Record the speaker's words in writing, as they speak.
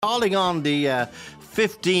calling on the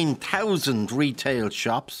 15,000 retail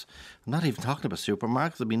shops. I'm not even talking about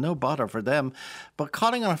supermarkets. There'll be no bother for them. But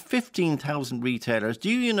calling on 15,000 retailers, do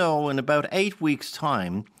you know in about 8 weeks'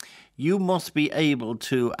 time, you must be able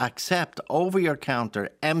to accept over your counter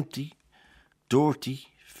empty, dirty,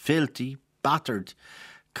 filthy, battered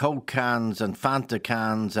Coke cans and Fanta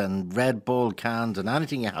cans and Red Bull cans and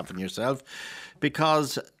anything you have in yourself,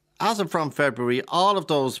 because as of from February, all of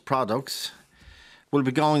those products will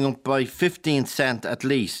be going up by 15 cent at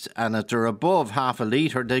least, and if they're above half a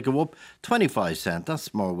litre, they go up 25 cent.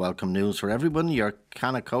 That's more welcome news for everyone. Your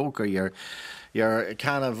can of Coke or your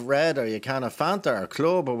can of Red or your can of Fanta or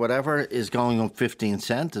Club or whatever is going up 15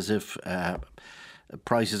 cent, as if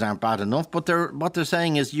prices aren't bad enough. But what they're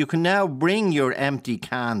saying is you can now bring your empty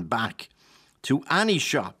can back to any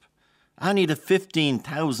shop, any of the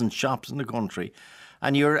 15,000 shops in the country,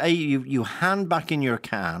 and you hand back in your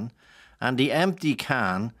can, and the empty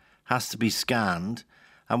can has to be scanned.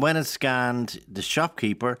 And when it's scanned, the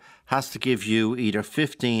shopkeeper has to give you either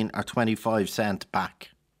 15 or 25 cent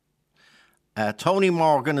back. Tony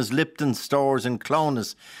Morgan is Lipton Stores in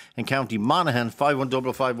Clones in County Monaghan.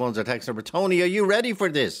 51551's our text number. Tony, are you ready for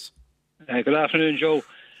this? Good afternoon, Joe.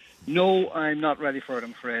 No, I'm not ready for it,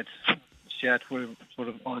 I'm afraid. Yet we're sort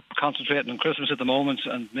of concentrating on Christmas at the moment,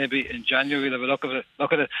 and maybe in January we'll have a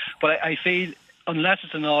look at it. But I feel, unless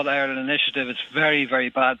it's an All-Ireland initiative, it's very, very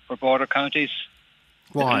bad for border counties.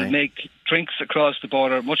 Why? It'll make drinks across the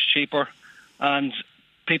border much cheaper, and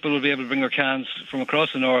people will be able to bring their cans from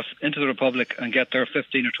across the north into the Republic and get their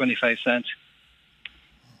 15 or 25 cents.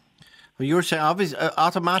 Well, you're saying obviously,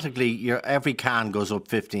 automatically every can goes up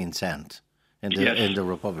 15 cent in the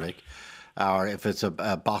Republic. Or if it's a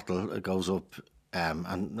bottle, it goes up,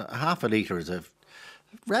 and half a litre is a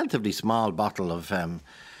relatively small bottle of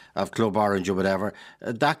Club Orange or whatever.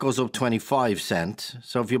 That goes up 25 cent.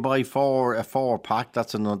 So if you buy a 4-pack,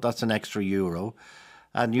 that's an extra euro.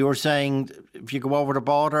 And you're saying if you go over the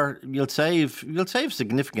border, you'll save a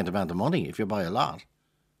significant amount of money if you buy a lot.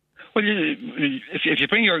 Well, if you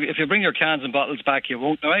bring your cans and bottles back, you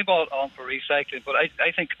won't. Now, I'm all on for recycling, but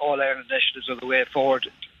I think all Ireland initiatives are the way forward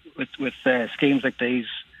with schemes like these.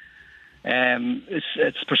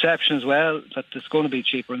 It's perception as well that it's going to be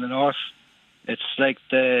cheaper in the north. It's like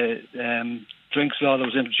the drinks law that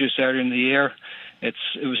was introduced earlier in the year. It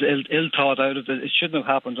was ill thought out. It shouldn't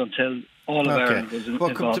have happened until all of Ireland was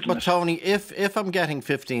involved. But Tony, if I'm getting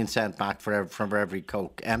 15 cent back from every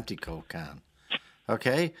empty Coke can,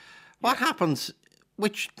 okay, what happens?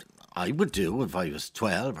 Which I would do if I was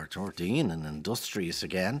 12 or 13 and industrious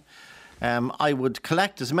again. I would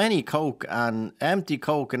collect as many Coke and empty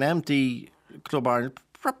Club Orange,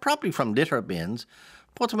 probably from litter bins,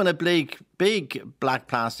 put them in a big black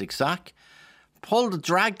plastic sack,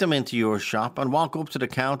 drag them into your shop and walk up to the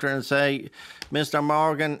counter and say, Mr.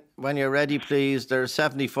 Morgan, when you're ready, please, there's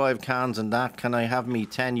 75 cans in that. Can I have me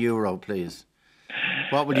 €10, please?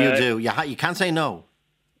 What would you do? You can't say no.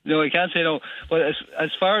 No, you can't say no. But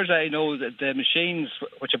as far as I know, the machines,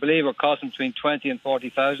 which I believe are costing between 20 and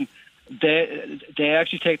 40,000, they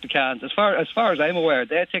actually take the cans. As far as I'm aware,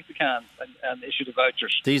 they take the cans and issue the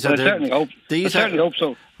vouchers. I certainly hope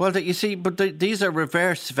so. Well, you see, but these are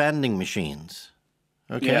reverse vending machines.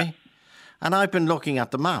 Okay? Yeah. And I've been looking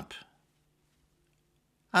at the map.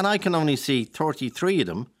 And I can only see 33 of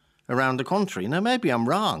them around the country. Now, maybe I'm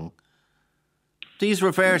wrong. These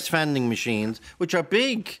reverse vending machines, which are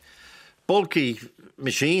big, bulky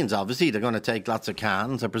machines, obviously, they're going to take lots of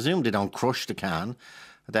cans. I presume they don't crush the can.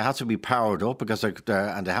 They have to be powered up and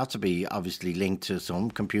they have to be obviously linked to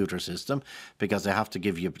some computer system because they have to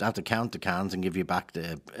count the cans and give you back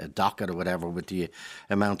the docket or whatever with the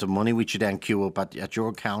amount of money, which you then queue up at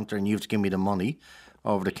your counter, and you have to give me the money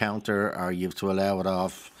over the counter, or you have to allow it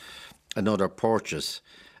off another purchase.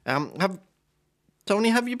 Tony,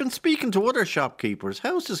 have you been speaking to other shopkeepers?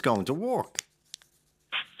 How's this going to work?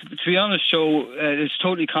 To be honest, Joe, it's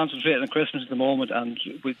totally concentrated on Christmas at the moment, and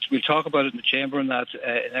we'll talk about it in the chamber and that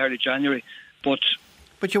in early January.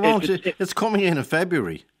 But you won't. It's coming in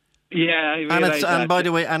February. Yeah, I realise and by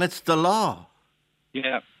the way, and it's the law.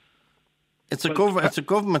 Yeah, it's a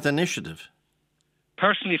government initiative.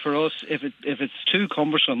 Personally, for us, if it's too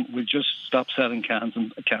cumbersome, we'll just stop selling cans.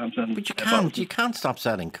 But you can't. You can't stop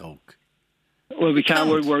selling Coke. Well, we can.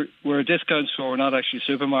 We're a discount store. We're not actually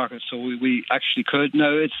supermarkets, so we actually could.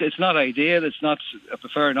 No, it's not ideal. It's not. I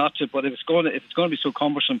prefer not to. But if it's going to be so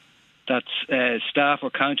cumbersome that staff are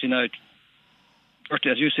counting out,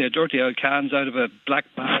 as you say, dirty old cans out of a black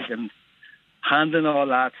bag and handling all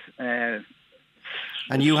that,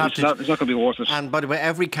 and you have it's not going to be worth it. And by the way,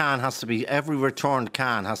 every returned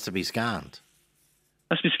can has to be scanned.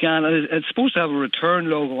 Has to be scanned, and it's supposed to have a return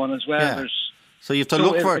logo on as well. Yeah. So you have to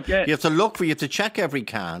look for. You have to check every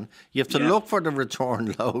can. You have to look for the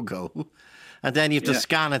return logo, and then you have to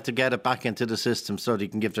scan it to get it back into the system, so that you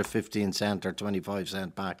can give their 15 cent or 25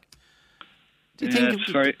 cent back. Do you think?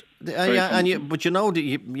 It's very but you know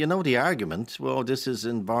the argument. Well, this is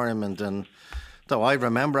environment, and though I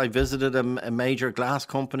remember I visited a major glass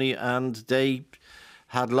company, and they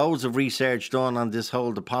had loads of research done on this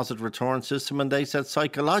whole deposit return system, and they said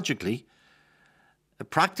psychologically,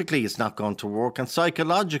 practically it's not going to work, and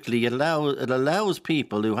psychologically it allows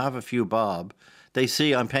people who have a few bob, they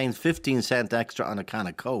see I'm paying 15 cent extra on a can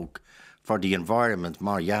of Coke for the environment,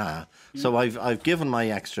 so I've given my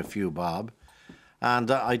extra few bob,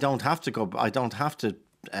 and I don't have to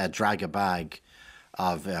drag a bag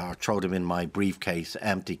of or throw them in my briefcase,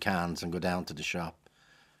 empty cans, and go down to the shop.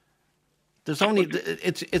 There's only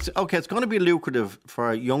it's okay. It's going to be lucrative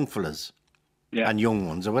for young fellas and young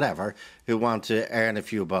ones or whatever who want to earn a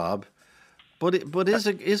few bob. But is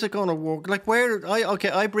it going to work? Like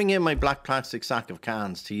I bring in my black plastic sack of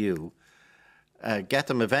cans to you,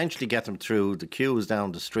 eventually get them through the queues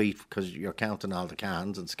down the street because you're counting all the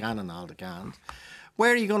cans and scanning all the cans.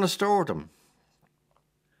 Where are you going to store them?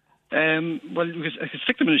 Well, I could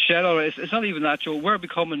stick them in a shed. Or it's not even that, Joe. We're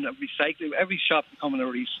becoming a recycling. Every shop becoming a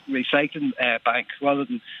recycling bank. Rather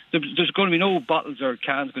than there's going to be no bottles or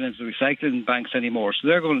cans going into the recycling banks anymore. So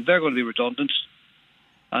they're going to be redundant,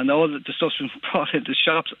 and all the stuff's been brought into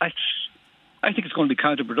shops. I think it's going to be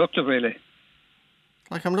counterproductive, really.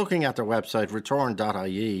 Like I'm looking at their website,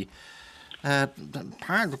 return.ie.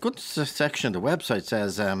 The good section of the website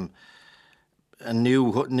says. A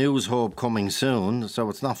new news hub coming soon, so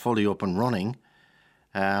it's not fully up and running.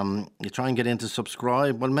 You try and get into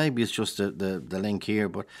subscribe. Well, maybe it's just the link here,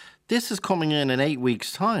 but this is coming in 8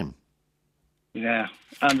 weeks' time. Yeah,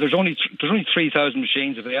 and there's only 3,000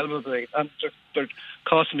 machines available, and they're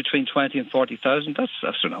costing between 20 and 40,000. That's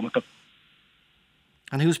astronomical.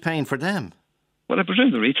 And who's paying for them? Well, I presume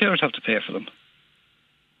the retailers have to pay for them.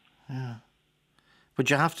 Yeah, but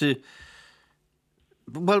you have to.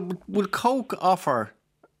 Well, will Coke offer...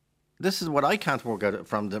 This is what I can't work out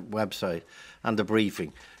from the website and the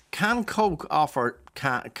briefing. Can Coke offer...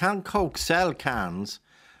 Can Coke sell cans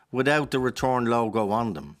without the return logo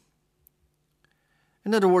on them?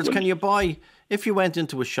 In other words, can you buy... If you went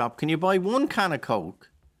into a shop, can you buy one can of Coke,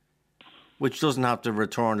 which doesn't have the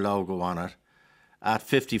return logo on it, at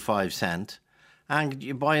 55 cent, and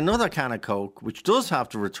you buy another can of Coke, which does have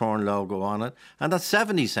the return logo on it, and that's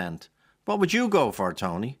 70 cent? What would you go for,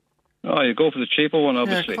 Tony? Oh, you go for the cheaper one,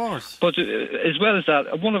 obviously. Yeah, of course. But as well as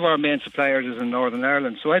that, one of our main suppliers is in Northern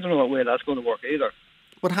Ireland, so I don't know what way that's going to work either.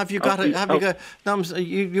 But have you got?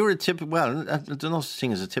 You're a typical. Well, there's no such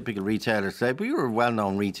thing as a typical retailer today, but you're a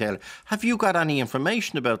well-known retailer. Have you got any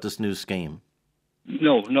information about this new scheme?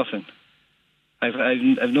 No, nothing. I've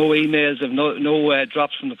no emails. I've no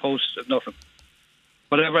drops from the post. I've nothing.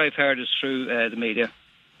 Whatever I've heard is through the media.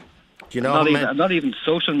 Do you know not even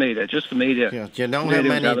social media, just the media. Yeah. Do you know how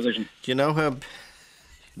many? Television. Do you know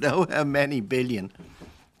how many billion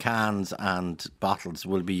cans and bottles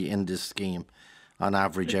will be in this scheme on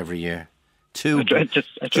average every year?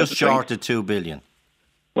 Just short of 2 billion.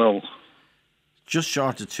 Well, just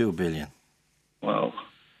short of 2 billion. Wow,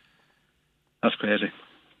 that's crazy.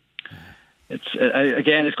 It's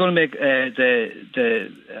again, it's going to make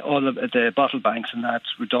all of the bottle banks and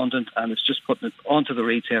that's redundant, and it's just putting it onto the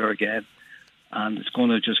retailer again, and it's going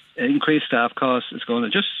to just increase staff costs. It's going to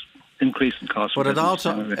just increase in costs. But it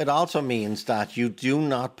also means that you do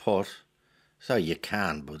not put. So you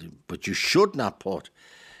can, but you should not put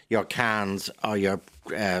your cans or your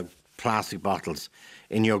plastic bottles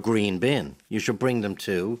in your green bin. You should bring them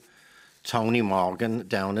to Tony Morgan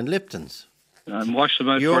down in Lipton's. And wash them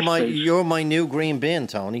out. You're my new green bin,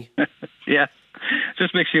 Tony. Yeah,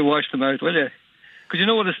 just make sure you wash them out, will you? Because you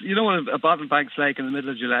know what a bottle bank's like in the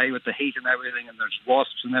middle of July with the heat and everything, and there's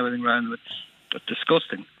wasps and everything around. It's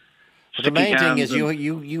disgusting. But the main thing is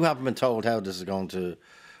you haven't been told how this is going to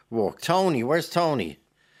work. Tony, where's Tony?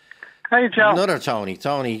 Hey, Joe. Another Tony.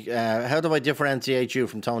 Tony, how do I differentiate you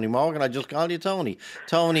from Tony Morgan? I just call you Tony.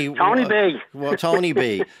 Tony B. Tony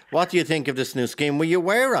B. What do you think of this new scheme? Were you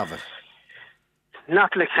aware of it?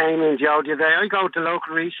 Not like came in, Joe. I go to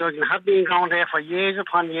local recycling. Have been going there for years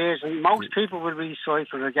upon years, and most people will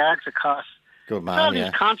recycle regardless of cost. Good man,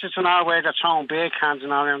 yeah. Conscious in our way they're throwing beer cans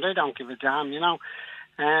and all that, and they don't give a damn, you know.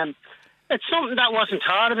 It's something that wasn't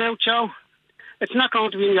thought about, Joe. It's not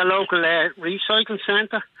going to be in your local recycling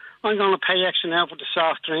centre. I'm going to pay extra now for the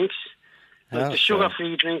soft drinks. The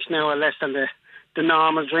sugar-free drinks now are less than the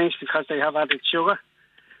normal drinks because they have added sugar.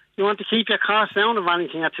 You want to keep your costs down of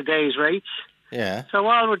anything at today's rates. Yeah. So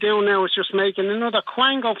all we're doing now is just making another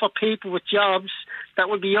quango for people with jobs that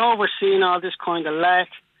will be overseeing all this kind of lack.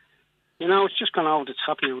 You know, it's just gone over the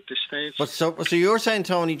top now at this stage. But so you're saying,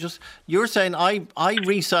 Tony, you're saying I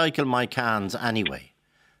recycle my cans anyway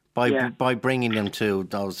by bringing them to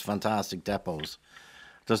those fantastic depots.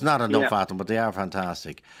 There's not enough at them, but they are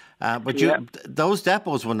fantastic. Those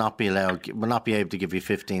depots will not be able to give you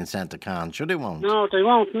 15 cent a can. Sure, they won't. No, they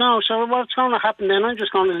won't. No. So what's going to happen then? I'm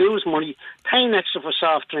just going to lose money paying extra for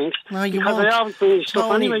soft drinks. No, you because won't. I always bring stuff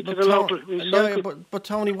Tony, anyway to the local recycle. Yeah, but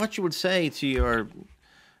Tony, what you would say to your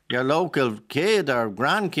local kid or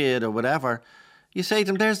grandkid or whatever, you say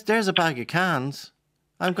to them, "There's a bag of cans.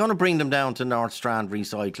 I'm going to bring them down to North Strand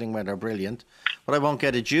Recycling where they're brilliant, but I won't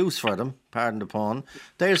get a juice for them, pardon the pun.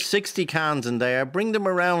 There's 60 cans in there. Bring them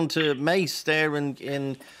around to Mace there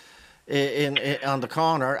in on the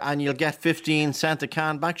corner and you'll get 15 cent a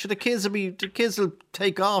can back. So the kids will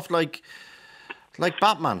take off like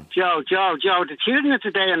Batman. Joe, the children of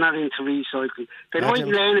today are not into recycling. They might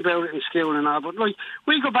learn about it in school and all, but like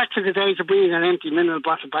we go back to the days of bringing an empty mineral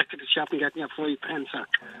bottle back to the shop and getting your 5 pence.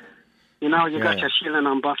 You know, you got your shilling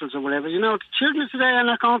on bottles or whatever. You know, the children today are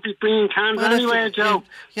not going to be bringing cans anywhere, Joe.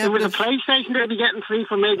 With a PlayStation, they'll be getting free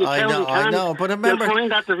for maybe 1,000 cans. I know, but remember... You'll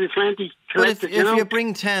find that there'll be plenty collected, if you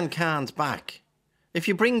bring 10 cans back, if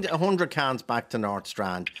you bring 100 cans back to North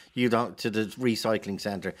Strand, to the recycling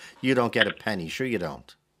centre, you don't get a penny. Sure you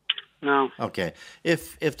don't. No. Okay.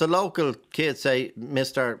 If the local kids say,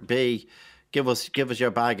 Mr. B... Give us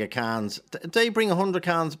your bag of cans. They bring 100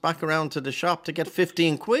 cans back around to the shop to get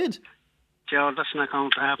 15 quid. Joe, that's not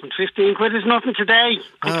going to happen. 15 quid is nothing today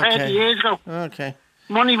compared to years ago. Okay.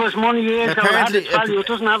 Money was money years ago. It had its value. It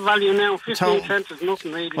doesn't have value now. 15 cents is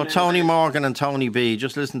nothing really. Well, Tony Morgan and Tony B,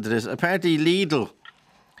 just listen to this. Apparently Lidl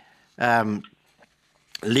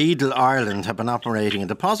Ireland have been operating a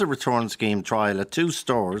deposit return scheme trial at 2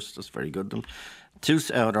 stores. That's very good of them. 2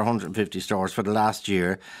 out of 150 stores for the last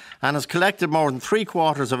year, and has collected more than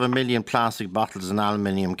 750,000 plastic bottles and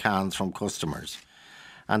aluminium cans from customers.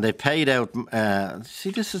 And they paid out.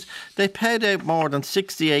 They paid out more than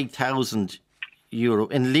 €68,000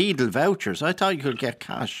 in Lidl vouchers. I thought you could get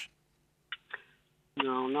cash.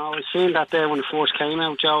 No, I was seeing that there when it first came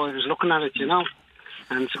out, Joe. I was looking at it, you know,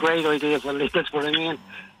 and it's a great idea for Lidl's, but I mean,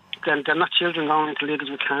 they're not children going into Lidl's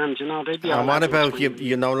with cans, you know. They'd be. And what about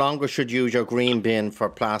you? No longer should use your green bin for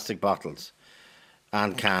plastic bottles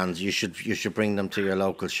and cans. You should bring them to your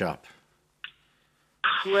local shop.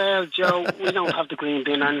 Well, Joe, we don't have the green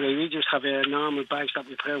bin anyway. We just have a normal bags that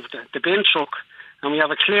we put out the bin truck, and we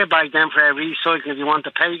have a clear bag then for our recycling. If you want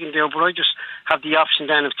to pay, you can do. But I just have the option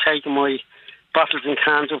then of taking my bottles and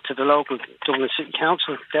cans up to the local Dublin City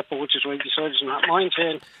Council depot, which is right beside us, and not mine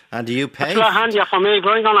too. And do you pay? It's a lot handier for me,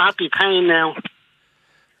 but I'm going to have to be paying now.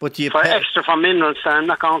 But do you for pay extra for minerals? I'm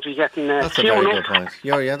not going to be getting that's a very good point.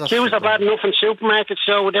 Queues are bad enough in supermarkets,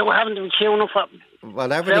 so they were having to be queuing up for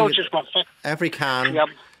every can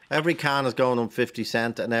is going up 50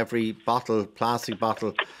 cent, and every plastic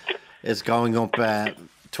bottle is going up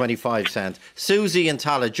 25 cent. Susie and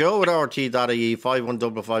Tala, Joe at RT.ie,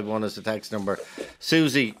 51551 is the text number.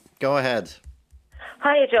 Susie, go ahead.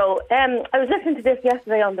 Hi, Joe. I was listening to this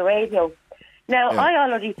yesterday on the radio. Now, I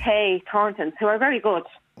already pay Thorntons, who are very good.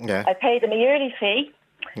 Yeah. I pay them a yearly fee.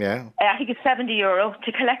 Yeah. I think it's €70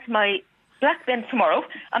 to collect my black bin tomorrow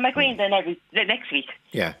and my green bin the next week.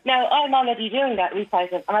 Yeah. Now, I'm already doing that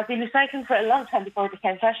recycling, and I've been recycling for a long time before it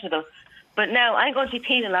became fashionable. But now I'm going to be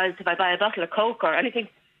penalised if I buy a bottle of Coke or anything,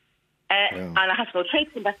 and I have to go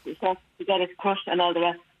traipsing back to the shop to get it crushed and all the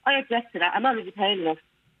rest. I object to that. I'm already paying enough.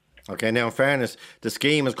 Okay, now in fairness, the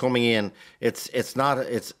scheme is coming in. It's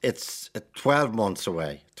 12 months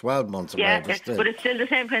away. 12 months away. Yeah, but it's still the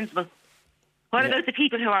same principle. What about the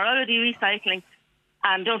people who are already recycling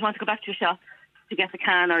and don't want to go back to a shop to get the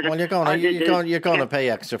can or the... Well, you're going to pay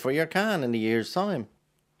extra for your can in a year's time.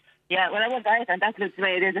 Yeah, well, I won't buy it, and that's the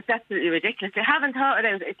way it is. It's absolutely ridiculous. They haven't thought it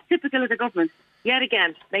out. It's typical of the government. Yet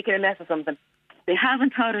again, making a mess of something. They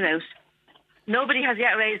haven't thought it out. Nobody has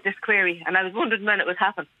yet raised this query, and I was wondering when it would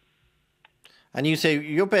happen. And you say,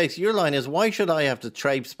 your line is, why should I have to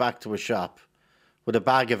traipse back to a shop with a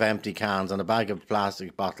bag of empty cans and a bag of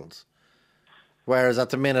plastic bottles? Whereas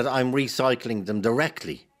at the minute, I'm recycling them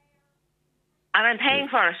directly. And I'm paying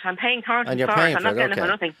for it. I'm paying Thorntons for it. I'm not getting it for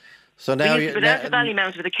nothing. So now we used to go down to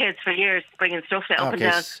Ballymount with the kids for years, bringing stuff up and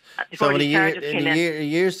down. So in a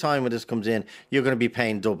year's time when this comes in, you're going to be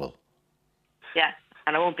paying double. Yeah.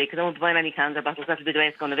 And I won't be, because I won't be buying any cans or bottles. That'll be the way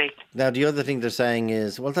it's going to be. Now, the other thing they're saying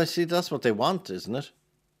is, well, that's what they want, isn't it?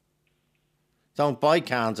 Don't buy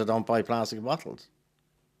cans or don't buy plastic bottles.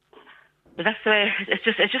 But that's the way.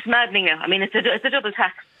 It's just maddening now. I mean, it's a double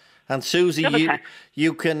tax. And Susie,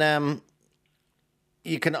 you can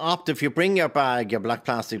opt if you bring your black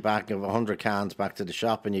plastic bag of 100 cans back to the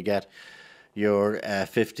shop and you get your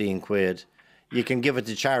 15 quid, you can give it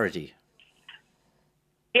to charity.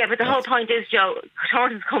 Yeah, but the whole point is, Joe,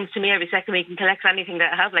 Torrance comes to me every second week and collects anything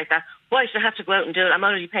that I have like that. Why should I have to go out and do it? I'm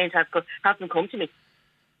already paying to have them come to me.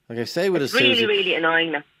 Okay, stay with us, Susie. It's really, really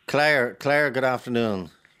annoying now. Claire, good afternoon.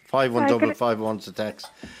 51551's the text.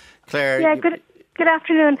 Claire. Yeah, good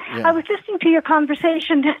afternoon. Yeah. I was listening to your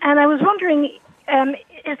conversation and I was wondering,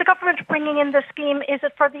 is the government bringing in the scheme, is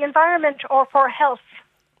it for the environment or for health?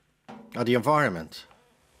 The environment.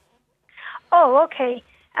 Oh, okay.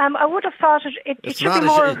 I would have thought it should be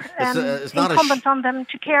more incumbent on them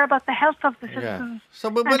to care about the health of the citizens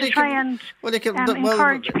and to try and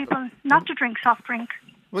encourage people not to drink soft drink.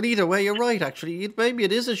 Well, either way, you're right, actually. Maybe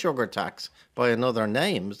it is a sugar tax by another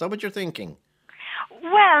name. Is that what you're thinking?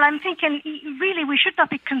 Well, I'm thinking, really, we should not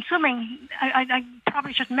be consuming, I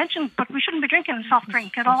probably shouldn't mention, but we shouldn't be drinking soft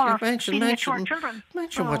drink at all or feeding it to our children.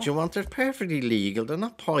 Mention what you want. They're perfectly legal. They're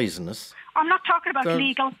not poisonous. I'm not talking about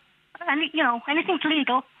legal. Anything's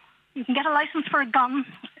legal. You can get a license for a gun.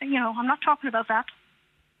 I'm not talking about that.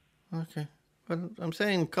 Okay. Well, I'm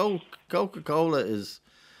saying Coca-Cola is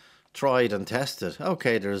tried and tested.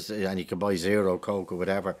 Okay, and you can buy zero Coke or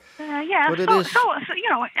whatever. Yeah. But everything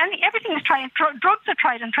is tried. Drugs are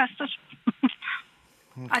tried and tested.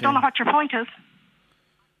 Okay. I don't know what your point is.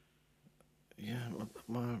 Yeah,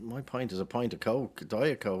 my point is a pint of Coke,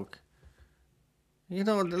 Diet Coke.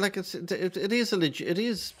 Like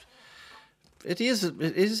it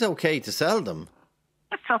is okay to sell them.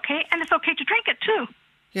 It's okay, and it's okay to drink it too.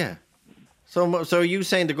 Yeah. So are you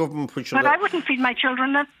saying the government should? But I wouldn't feed my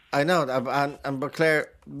children that. I know, but Claire,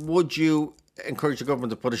 would you encourage the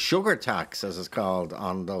government to put a sugar tax, as it's called,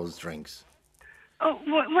 on those drinks? Oh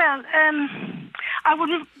well, I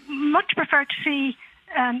would much prefer to see,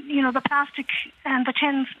 the plastic and the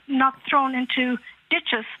tins not thrown into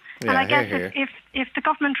ditches. Yeah, and I guess if the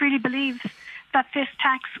government really believes that this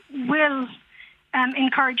tax will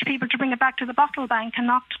encourage people to bring it back to the bottle bank and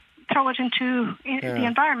not throw it into the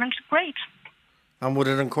environment, great. And would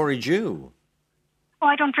it encourage you? Oh,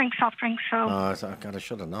 I don't drink soft drinks, so. Oh, God, I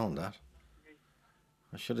should have known that.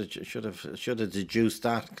 I should have deduced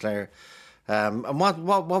that, Claire. And what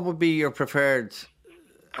would be your preferred?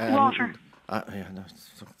 Water. No,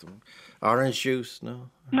 orange juice, no.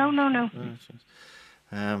 No.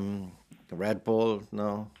 The Red Bull,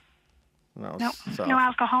 no. No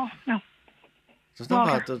alcohol, no. There's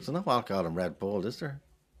no alcohol in Red Bull, is there?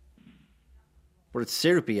 But it's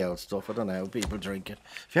syrupy out stuff. I don't know how people drink it.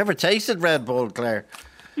 Have you ever tasted Red Bull, Claire?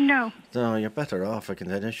 No. No, you're better off. I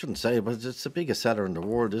shouldn't say it, but it's the biggest seller in the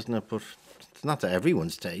world, isn't it? But it's not to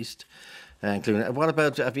everyone's taste. Including. What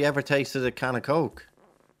about? Have you ever tasted a can of Coke?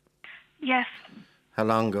 Yes. How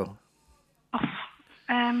long ago?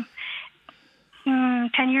 10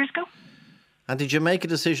 years ago. And did you make a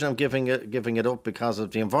decision of giving it up because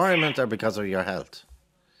of the environment or because of your health?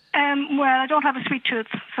 Well, I don't have a sweet tooth,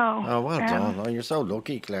 so. Oh, well done. Oh, you're so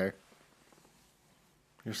lucky, Claire.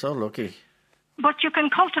 You're so lucky. But you can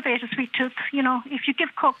cultivate a sweet tooth, if you give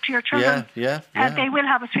Coke to your children. Yeah. They will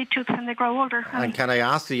have a sweet tooth when they grow older. And can I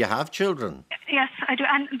ask, do you have children? Yes, I do.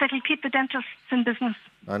 And that'll keep the dentists in business.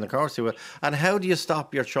 And of course you will. And how do you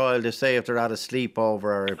stop your child, if they're at a sleepover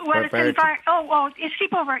or a it's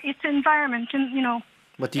sleepover. It's environment, and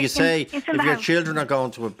What do you say if your children are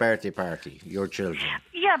going to a birthday party? Your children.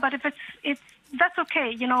 Yeah, but if it's that's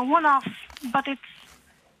okay. One off. But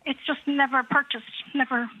it's just never purchased.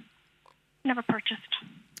 Never purchased.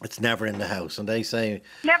 It's never in the house, and they say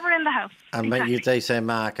never in the house. And exactly. They say,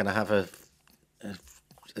 "Ma, can I have a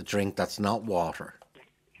drink that's not water?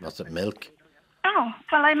 What's it, milk?" Oh,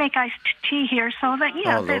 well, I make iced tea here, so that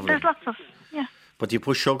there's lots of But do you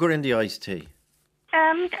put sugar in the iced tea?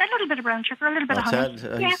 A little bit of brown sugar, a little bit of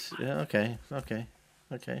honey.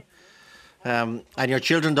 Okay. And your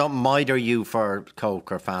children don't mither you for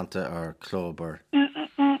Coke or Fanta or Club or?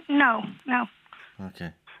 No.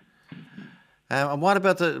 Okay. And what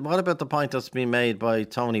about the point that's been made by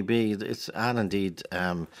Tony B? And indeed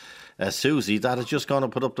Susie, that is just going to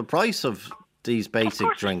put up the price of these basic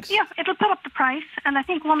drinks. Yeah, it'll put up the price, and I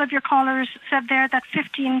think one of your callers said there that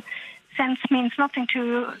 15 cents means nothing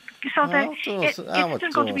to. So it's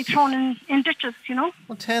still going to be thrown in ditches,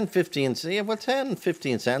 Well, 10, 15 cents. Yeah, 10,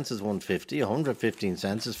 15 cents is 150. 115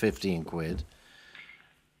 cents is 15 quid.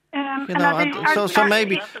 So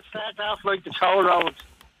maybe. You have to start off like the toll roads.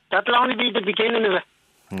 That'll only be the beginning of it.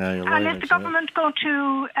 No, you're right. And is the government going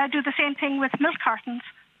to do the same thing with milk cartons?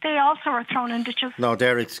 They also are thrown in ditches. No,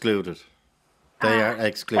 they're excluded. They are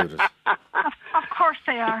excluded. Of course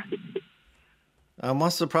they are. And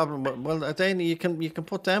what's the problem? Well, then you can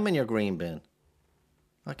put them in your green bin.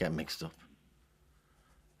 I get mixed up.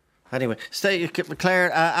 Anyway, stay,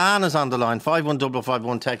 Claire. Anne is on the line.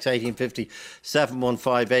 51551 text 1850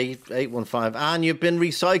 715 815. Anne, you've been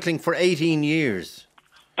recycling for 18 years.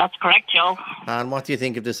 That's correct, Joe. And what do you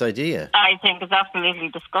think of this idea? I think it's absolutely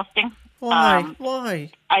disgusting. Why? Why?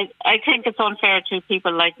 I think it's unfair to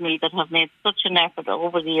people like me that have made such an effort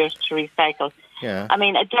over the years to recycle. Yeah. I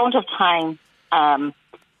mean, I don't have time to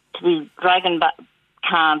be dragging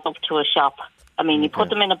cans up to a shop. I mean, you put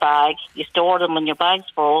them in a bag, you store them when your bag's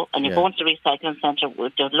full, and you go into the recycling centre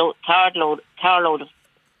with a car load of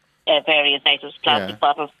various items, plastic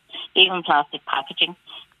bottles, even plastic packaging,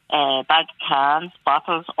 bag cans,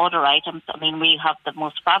 bottles, other items. I mean, we have the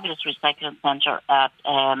most fabulous recycling centre at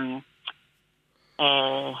the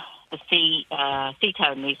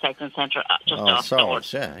Seatown Recycling Centre just off the road.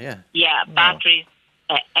 Yeah, batteries.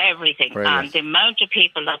 Everything. Brilliant. And the amount of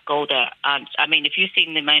people that go there, and I mean, if you've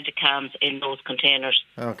seen the amount of cans in those containers,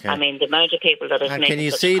 I mean, the amount of people that have made. Can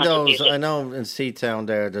you see those? I know in Seatown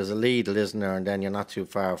there's a Lidl, isn't there? And then you're not too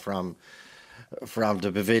far from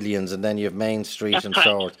the pavilions, and then you have Main Street. That's and correct.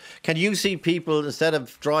 So forth. Can you see people, instead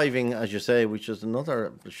of driving, as you say, which is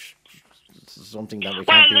another something that we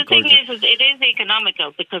can't do? Well, the thing is, it is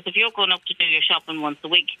economical, because if you're going up to do your shopping once a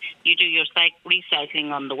week, you do your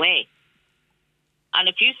recycling on the way. And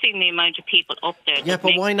if you've seen the amount of people up there,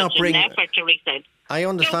 but why not bring an effort to recycle? I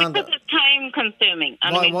understand because it's time consuming.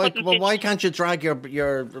 And why can't you drag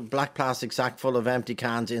your black plastic sack full of empty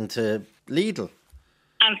cans into Lidl?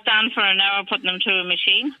 And stand for an hour putting them through a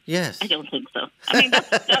machine? Yes. I don't think so. I mean,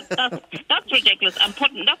 that's ridiculous. And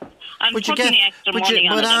putting the extra money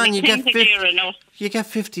on it. You get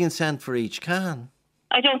 15 cents for each can.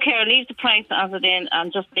 I don't care. Leave the price as it is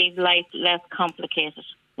and just leave life less complicated.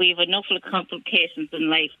 We have enough complications in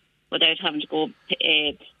life without having to go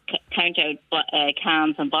count out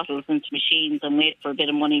cans and bottles into machines and wait for a bit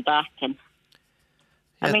of money back. And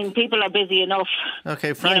I mean, people are busy enough,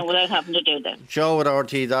 Frank, without having to do that. Joe at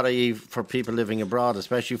RT.ie for people living abroad,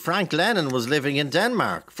 especially. Frank Lennon was living in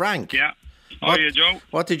Denmark. Frank. Yeah. How are you, Joe?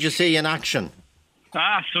 What did you see in action?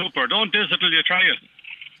 Super. Don't diss it till you try it.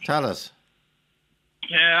 Tell us.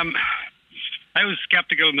 I was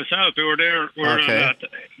sceptical myself. We were there. We're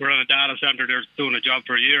in a data centre there doing a job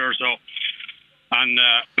for a year or so. And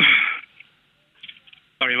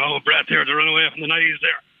sorry, I'm out of breath here to run away from the noise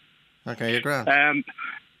there. Okay, you're grand.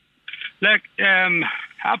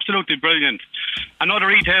 Absolutely brilliant. I know the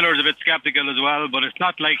retailer's a bit sceptical as well, but it's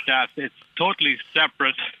not like that. It's totally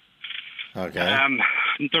separate. Okay.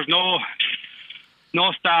 There's no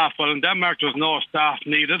staff. Well, in Denmark, there's no staff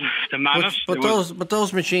needed to manage. But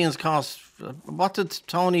those machines cost. What did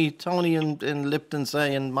Tony in Lipton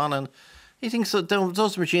say in Monaghan? He thinks that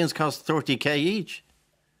those machines cost 30k each.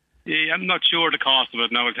 Yeah, I'm not sure the cost of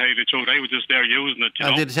it now, I'll tell you the truth. I was just there using it.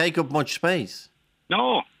 And did it take up much space?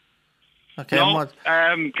 No. Okay. No,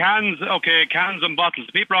 cans and bottles.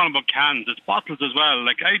 People are on about cans. It's bottles as well.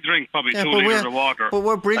 Like, I drink probably 2 litres of water. But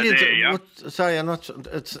we're brilliant. A day, yeah? Sorry, I'm not.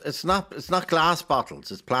 It's not glass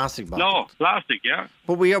bottles. It's plastic bottles. No, plastic. Yeah.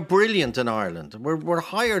 But we are brilliant in Ireland. We're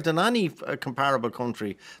higher than any comparable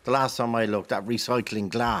country. The last time I looked at recycling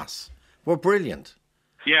glass, we're brilliant.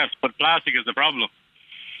 Yes, but plastic is the problem.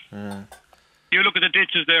 Yeah. You look at the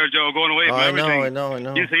ditches there, Joe, going away from everything. I know.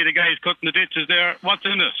 You see the guys cutting the ditches there. What's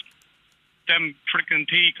in it? Them freaking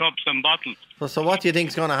teacups and bottles. So what do you think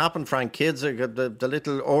is going to happen, Frank? Kids, the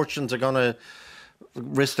little urchins are going to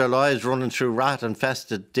risk their lives running through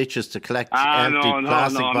rat-infested ditches to collect empty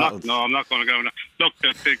plastic bottles. I'm not going to go. Look,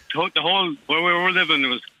 the whole where we were living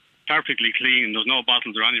was perfectly clean. There's no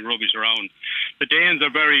bottles or any rubbish around. The Danes are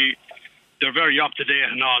very up to date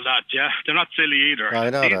and all that. Yeah, they're not silly either. I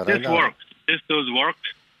know that. This works. This does work.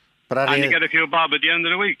 And you get a few bob at the end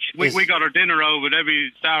of the week. We got our dinner out with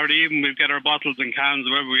every Saturday evening. We get our bottles and cans,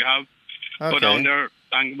 whatever we have, go down there,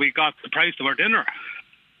 and we got the price of our dinner.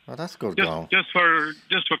 Oh, that's good. Just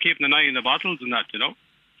for keeping an eye on the bottles and that, you know.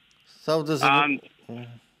 So does it.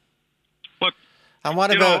 But and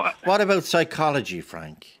what about psychology,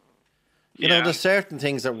 Frank? You know, there's certain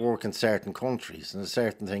things that work in certain countries, and there's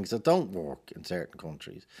certain things that don't work in certain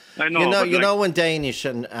countries. I know. You know when Danish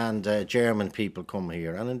and German people come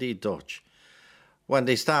here, and indeed Dutch, when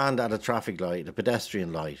they stand at a traffic light, a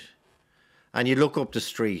pedestrian light, and you look up the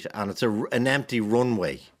street and it's an empty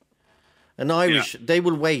runway, an Irish, they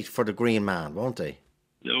will wait for the green man, won't they?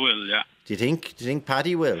 They will, yeah. Do you think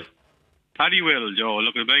Paddy will? Paddy will, Joe.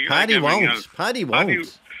 Look, Paddy won't. Paddy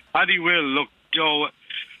won't. Paddy will. Look, Joe,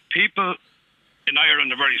 people in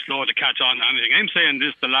Ireland are very slow to catch on to anything. I'm saying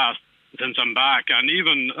this since I'm back, and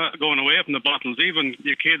even going away from the bottles, even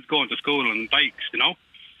your kids going to school on bikes,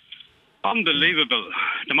 unbelievable.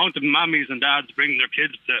 The amount of mummies and dads bringing their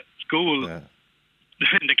kids to school in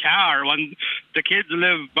the car when the kids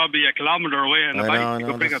live probably a kilometre away on a bike. You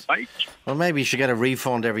could bring a bike. Well, maybe you should get a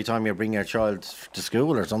refund every time you bring your child to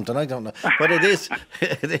school or something. I don't know, but it is.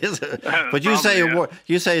 But you say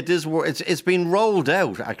it is. It's been rolled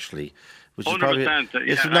out actually. Which is probably,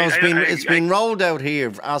 it's been rolled out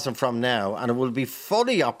here as of from now, and it will be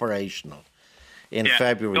fully operational in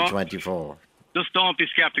February 24. Just don't be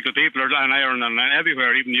sceptical. People are in Ireland and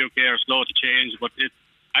everywhere, even the UK, are slow to change. But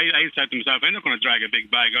I said to myself, I'm not going to drag a big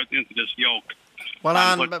bag out into this yoke. Well,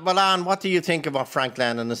 Anne, what do you think of what Frank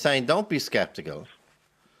Lennon is saying? Don't be sceptical.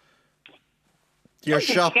 Your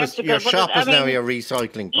shop is now your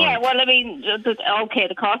recycling point. Yeah, well, I mean, the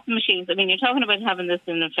cost of machines. I mean, you're talking about having this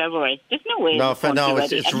in February. There's no way.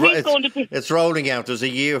 It's rolling out. There's a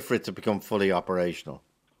year for it to become fully operational.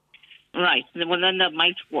 Right. Well, then that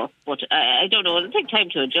might work, but I don't know. It'll take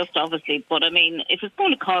time to adjust, obviously. But I mean, if it's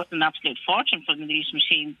going to cost an absolute fortune for these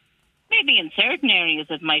machines, maybe in certain areas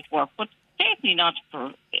it might work, but certainly not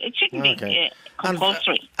for. It shouldn't be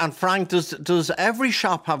compulsory. And Frank, does every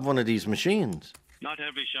shop have one of these machines? Not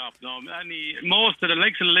every shop, no. Most of the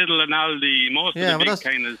likes of Lidl and Aldi, most of the big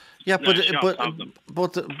kind of shops have them.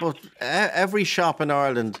 But every shop in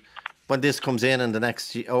Ireland, when this comes in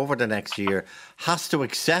over the next year, has to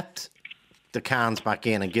accept the cans back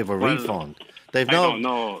in and give a refund. I don't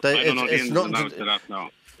know the ins and outs of that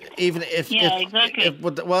now. Even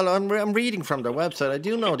I'm reading from their website. I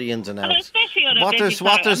do know the ins and outs.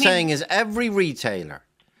 What they're saying is every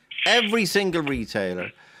single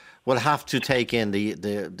retailer will have to take in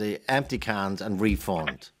the empty cans and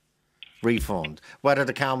refund, whether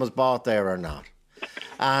the can was bought there or not.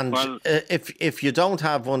 And if you don't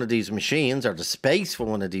have one of these machines or the space for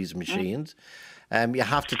one of these machines, you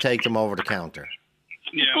have to take them over the counter.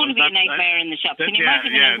 It's going to be a nightmare in the shop. Can you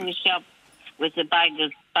imagine in the shop with a bag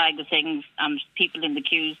of things and people in the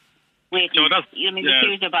queues waiting? The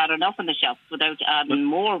queues are bad enough in the shops without adding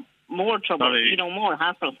more trouble, more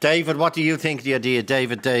hassle. David, what do you think of the idea,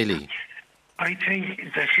 David Daly? I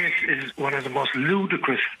think that this is one of the most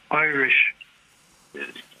ludicrous Irish,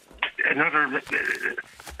 another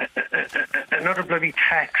bloody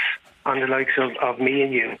tax on the likes of me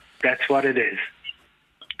and you. That's what it is.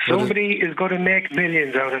 Somebody is going to make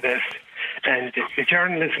millions out of this, and the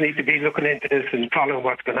journalists need to be looking into this and following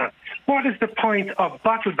what's going on. What is the point of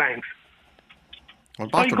bottle banks?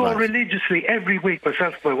 I go religiously every week,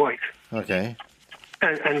 myself and my wife. Okay.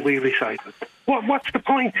 And we recycle. What's the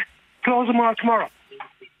point? Close them all tomorrow.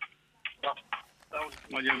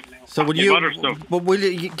 So will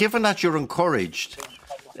you, given that you're encouraged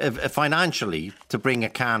financially to bring a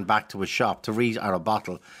can back to a shop or a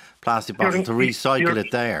plastic bottle to recycle it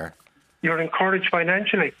there? You're encouraged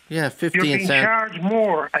financially. Yeah, 15 You're being charged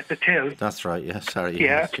more at the till. That's right. Yeah, sorry.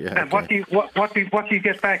 Yeah. And okay. what do you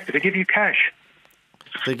get back? Do they give you cash?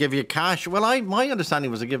 They give you cash. Well, my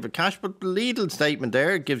understanding was they give you cash, but the Lidl statement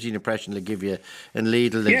there gives you an impression they give you in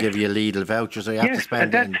Lidl. They give you a Lidl voucher, so you have to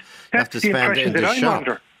spend it. That's the impression that I'm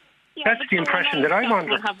under. That's the impression that I'm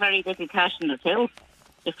under. We'll have very little cash in the till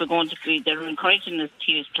if we're going to be. They're encouraging us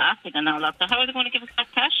to use plastic and all that. So how are they going to give us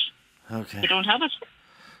that cash? Okay. They don't have it.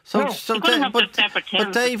 So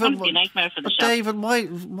David,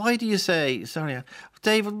 why do you say? Sorry,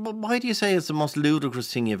 David, why do you say it's the most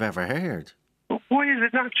ludicrous thing you've ever heard? Why is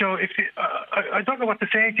it not, Joe? I don't know what to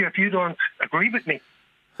say to you if you don't agree with me.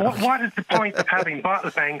 What is the point of having bottle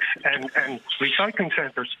banks and recycling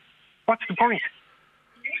centres? What's the point?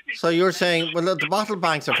 So you're saying, well, the bottle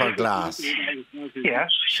banks are for glass. Yeah.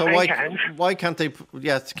 So why can't they?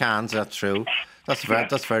 Yes, cans. That's true.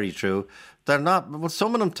 That's very true. They're not. Well,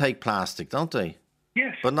 some of them take plastic, don't they?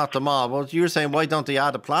 Yes. But not them all. Well, you're saying, why don't they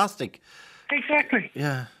add a plastic? Exactly.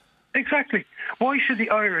 Yeah. Exactly. Why should the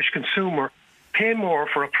Irish consumer pay more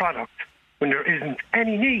for a product when there isn't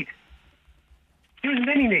any need? There isn't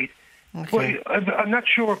any need. Okay. Well, I'm not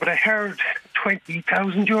sure, but I heard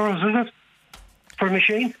 €20,000, is it, for a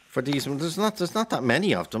machine? For these, there's not that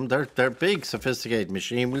many of them. They're big, sophisticated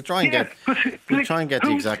machine. We'll try and get the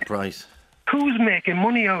exact price. Who's making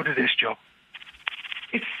money out of this, Joe?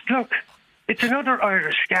 It's another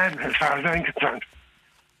Irish scam as far as I'm concerned.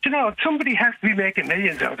 Somebody has to be making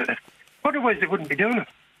millions out of it. Otherwise, they wouldn't be doing it.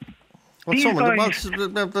 Well,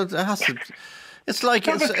 it has to. It's like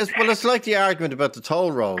the argument about the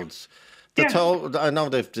toll roads. I know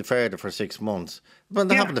they've deferred it for 6 months, but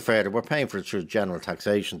they haven't deferred it. We're paying for it through general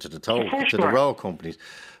taxation to the road companies.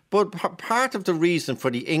 But part of the reason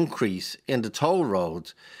for the increase in the toll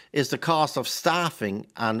roads is the cost of staffing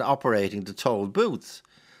and operating the toll booths.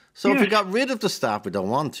 So if we got rid of the staff, we don't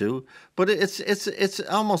want to, but it's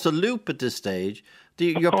almost a loop at this stage.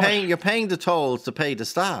 You're paying the tolls to pay the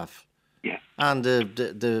staff. Yeah. And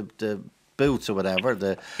the booths or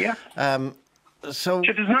whatever. So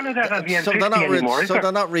there's none of that on the M50 anymore. So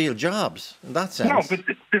they're not real jobs in that sense. No, but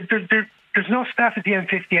there's no staff at the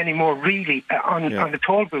M50 anymore, really, on the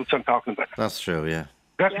toll booths I'm talking about. That's true, yeah.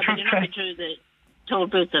 But you're not through the toll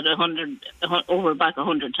booths at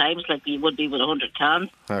 100 times like you would be with 100 cans.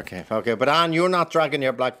 Okay. But Anne, you're not dragging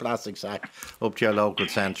your black plastic sack up to your local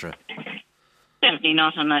Centra. Definitely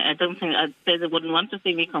not, and I don't think I'd say they wouldn't want to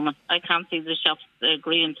see me coming. I can't see the shops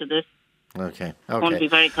agreeing to this. Okay. It's going to be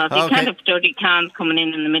very costly. You can't have dirty cans coming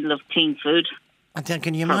in the middle of clean food. And then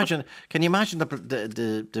can you imagine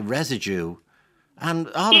the residue? And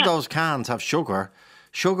all of those cans have sugar.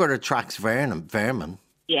 Sugar attracts vermin.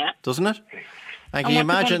 Yeah. Doesn't it? And can you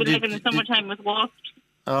imagine living in summertime with wasps?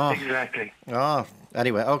 Oh, exactly. Oh,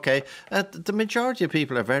 anyway, okay. The majority of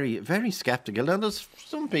people are very, very sceptical. And there's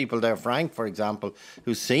some people there, Frank, for example,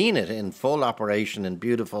 who's seen it in full operation in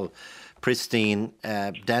beautiful, pristine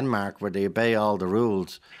Denmark, where they obey all the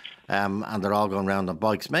rules, and they're all going around on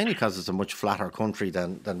bikes, mainly because it's a much flatter country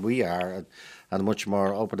than we are, and much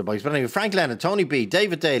more open to bikes. But anyway, Frank Lennon, Tony B,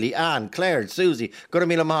 David Daly, Anne, Claire, Susie, good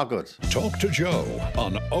Amila Margood. Talk to Joe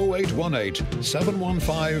on 0818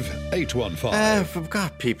 715 815. We've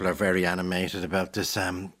got people are very animated about this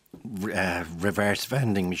reverse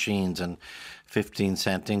vending machines and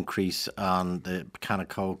 15-cent increase on the can of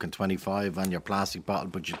Coke and 25 on your plastic bottle,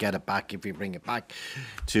 but you get it back if you bring it back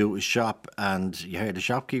to a shop. And you hear the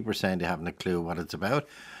shopkeeper saying they haven't a clue what it's about.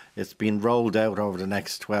 It's been rolled out over the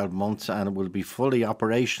next 12 months and it will be fully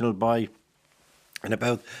operational in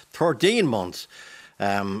about 13 months.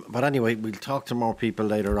 But anyway, we'll talk to more people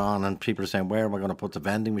later on, and people are saying, where am I going to put the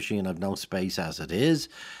vending machine? I've no space as it is.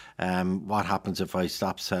 What happens if I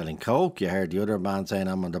stop selling Coke? You heard the other man saying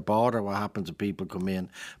I'm on the border. What happens if people come in,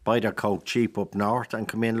 buy their Coke cheap up north and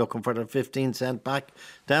come in looking for their 15 cent back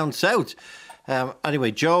down south?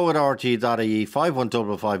 Anyway, Joe at RT.ie,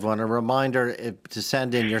 51551. A reminder to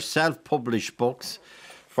send in your self-published books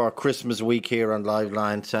for Christmas week here on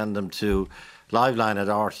Liveline. Send them to Liveline at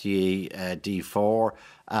RTE D4.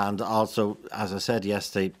 And also, as I said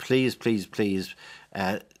yesterday, please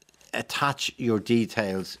attach your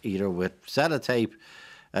details either with sellotape,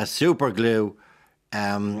 super glue,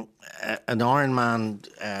 an Iron Man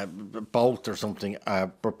bolt or something,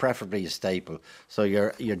 but preferably a staple, so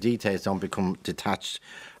your details don't become detached.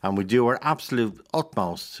 And we do our absolute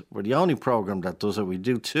utmost. We're the only programme that does it. We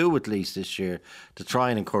do 2 at least this year to try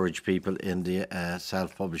and encourage people in the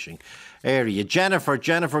self-publishing area. Jennifer,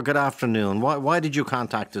 good afternoon. Why did you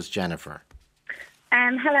contact us, Jennifer?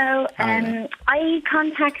 Hello. I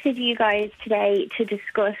contacted you guys today to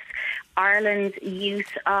discuss Ireland's use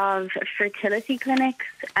of fertility clinics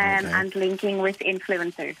and linking with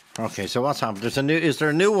influencers. Okay, so what's happened? Is there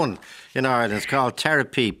a new one in Ireland? It's called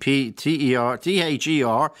Therapy, THERAPIE.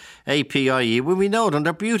 Well, we know them.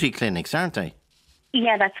 They're beauty clinics, aren't they?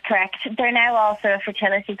 Yeah, that's correct. They're now also a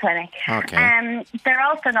fertility clinic. Okay. They're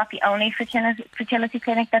also not the only fertility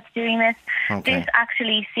clinic that's doing this. Okay. This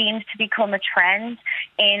actually seemed to become a trend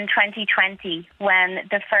in 2020 when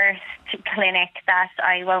the first clinic that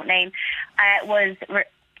I won't name was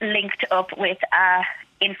linked up with an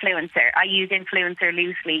influencer. I use influencer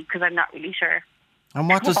loosely because I'm not really sure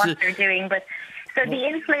what they're doing, but... So the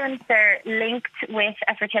influencer linked with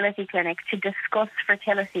a fertility clinic to discuss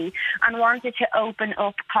fertility and wanted to open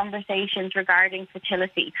up conversations regarding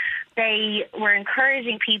fertility. They were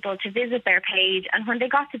encouraging people to visit their page, and when they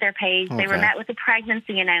got to their page, they were met with a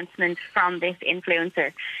pregnancy announcement from this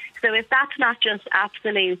influencer. So if that's not just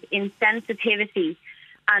absolute insensitivity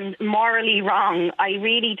and morally wrong, I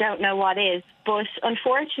really don't know what is. But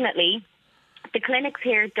unfortunately, the clinics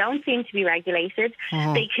here don't seem to be regulated.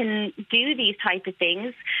 They can do these type of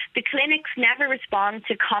things. The clinics never respond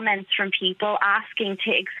to comments from people asking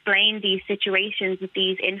to explain these situations with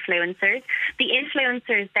these influencers. The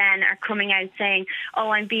influencers then are coming out saying,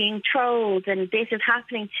 oh, I'm being trolled and this is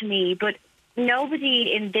happening to me. But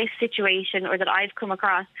nobody in this situation or that I've come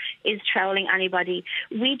across is trolling anybody.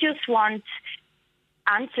 We just want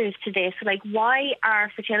answers to this. Like, why are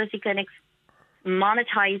fertility clinics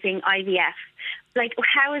monetizing IVF? Like,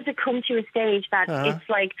 how has it come to a stage that it's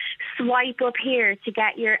like, swipe up here to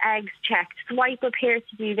get your eggs checked, swipe up here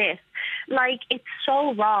to do this? Like, it's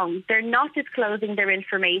so wrong. They're not disclosing their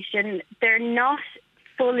information. They're not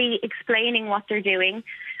fully explaining what they're doing.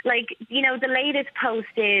 Like, you know, the latest post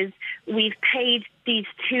is we've paid these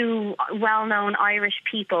two well-known Irish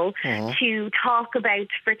people to talk about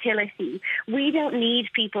fertility. We don't need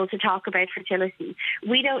people to talk about fertility.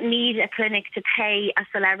 We don't need a clinic to pay a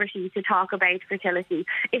celebrity to talk about fertility.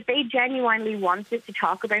 If they genuinely wanted to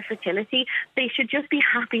talk about fertility, they should just be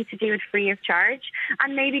happy to do it free of charge.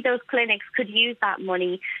 And maybe those clinics could use that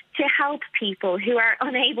money to help people who are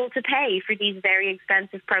unable to pay for these very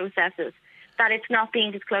expensive processes, that it's not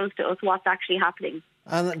being disclosed to us what's actually happening.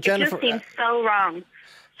 And Jennifer, it just seems so wrong.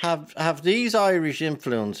 Have these Irish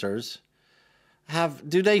influencers,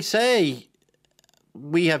 do they say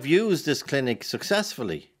we have used this clinic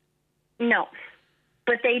successfully? No.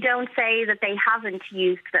 But they don't say that they haven't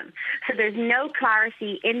used them. So there's no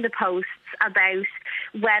clarity in the posts about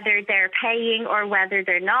whether they're paying or whether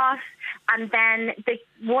they're not. And then the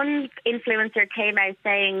one influencer came out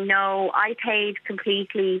saying, no, I paid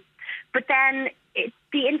completely. But then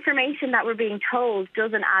the information that we're being told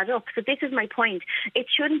doesn't add up. So this is my point. It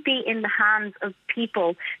shouldn't be in the hands of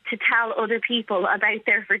people to tell other people about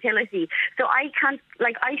their fertility. So I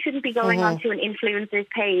shouldn't be going onto an influencer's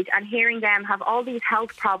page and hearing them have all these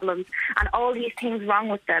health problems and all these things wrong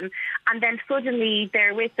with them. And then suddenly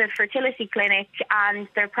they're with the fertility clinic and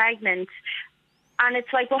they're pregnant. And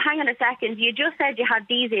it's like, well, hang on a second. You just said you had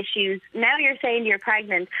these issues. Now you're saying you're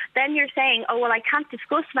pregnant. Then you're saying, oh, well, I can't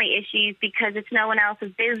discuss my issues because it's no one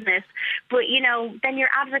else's business. But, you know, then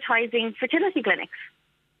you're advertising fertility clinics.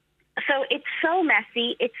 So it's so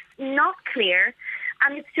messy. It's not clear.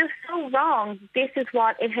 And it's just so wrong. This is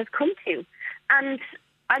what it has come to. And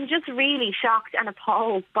I'm just really shocked and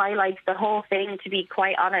appalled by the whole thing, to be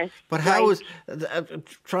quite honest. But how is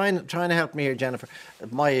trying to help me here, Jennifer?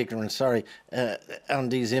 My ignorance, sorry, on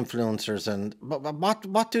these influencers and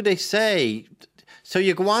what do they say? So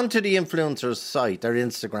you go on to the influencer's site, their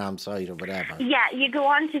Instagram site or whatever. Yeah, you go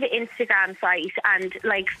on to the Instagram site and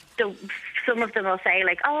some of them will say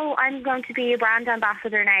oh, I'm going to be a brand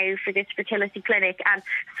ambassador now for this fertility clinic, and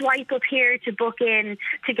swipe up here to book in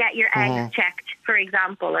to get your eggs checked, for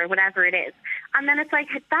example, or whatever it is. And then it's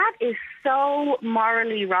that is so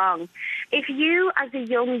morally wrong. If you as a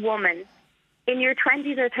young woman in your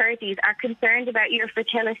 20s or 30s are concerned about your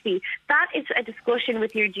fertility, that is a discussion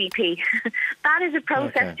with your GP. That is a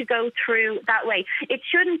process to go through that way. It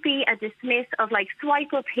shouldn't be a dismiss of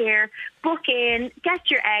swipe up here, book in, get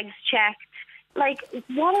your eggs checked.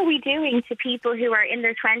 What are we doing to people who are in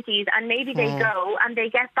their 20s and maybe they go and they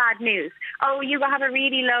get bad news? Oh, you have a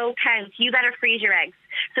really low count. You better freeze your eggs.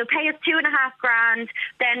 So pay us $2,500.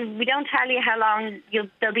 Then we don't tell you how long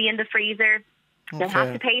they'll be in the freezer. They'll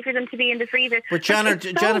have to pay for them to be in the freezer. But Jennifer,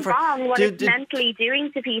 it's so wrong what it's mentally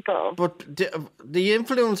doing to people. But the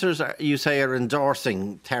influencers, you say, are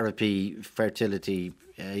endorsing therapy, fertility,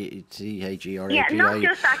 THE or yeah, API. not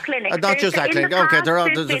just that clinic. Not just that clinic. Okay,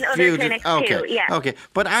 there's been other clinics too. Yeah. Okay.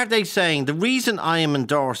 But are they saying the reason I am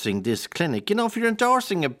endorsing this clinic? If you're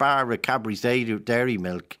endorsing a bar of Cadbury's Dairy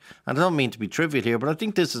Milk, and I don't mean to be trivial here, but I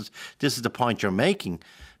think this is the point you're making,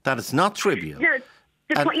 that it's not trivial. No.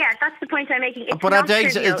 That's the point I'm making. It's but not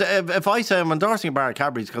if I say I'm endorsing a bar of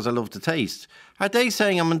Cadbury's because I love the taste, are they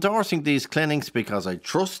saying I'm endorsing these clinics because I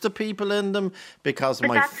trust the people in them, because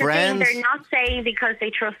my friends... The thing. They're not saying because they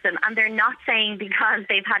trust them, and they're not saying because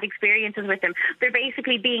they've had experiences with them. They're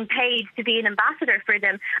basically being paid to be an ambassador for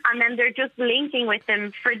them, and then they're just linking with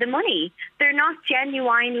them for the money. They're not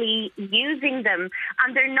genuinely using them,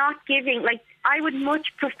 and they're not giving... I would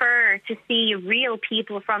much prefer to see real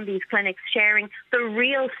people from these clinics sharing the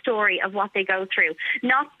real story of what they go through,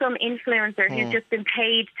 not some influencer who's just been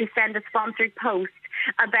paid to send a sponsored post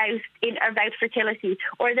about fertility.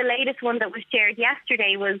 Or the latest one that was shared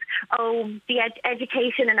yesterday was, the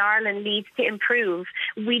education in Ireland needs to improve.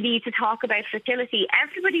 We need to talk about fertility.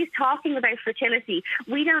 Everybody's talking about fertility.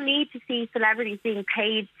 We don't need to see celebrities being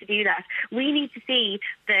paid to do that. We need to see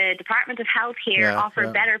the Department of Health here offer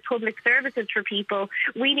better public services for people.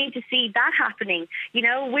 We need to see that happening.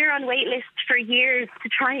 We're on wait lists for years to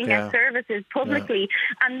try and get services publicly.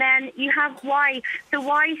 And then you have why. So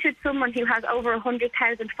why should someone who has over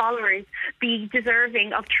 100,000 followers be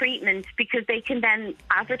deserving of treatment because they can then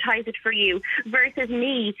advertise it for you, versus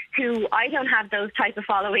me, who I don't have those type of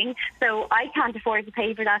following, so I can't afford to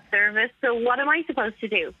pay for that service. So what am I supposed to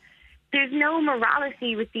do? There's no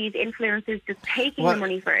morality with these influencers just taking the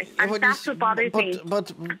money for it, and that's what bothers me.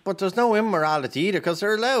 But there's no immorality either, because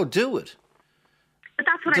they're allowed to do it. But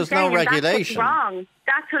that's what There's I'm saying. no regulation. That's what's wrong.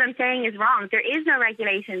 That's what I'm saying is wrong. There is no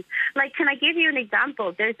regulations. Like, can I give you an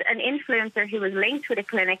example? There's an influencer who was linked with a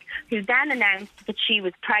clinic who then announced that she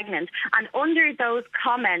was pregnant. And under those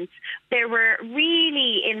comments, there were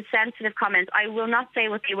really insensitive comments. I will not say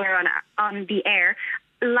what they were on the air,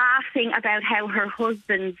 laughing about how her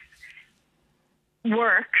husband's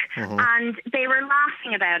work, and they were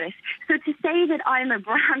laughing about it. So to say that I'm a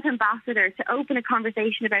brand ambassador to open a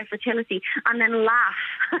conversation about fertility and then laugh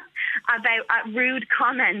about rude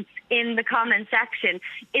comments in the comment section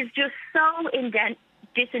is just so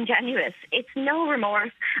disingenuous. It's no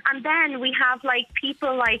remorse. And then we have like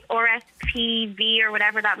people like RSPV or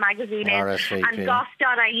whatever that magazine is, RSVP. And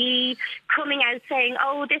Goss.ie coming out saying,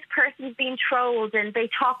 oh, this person's being trolled, and they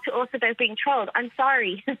talk to us about being trolled. I'm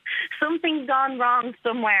sorry. Something's gone wrong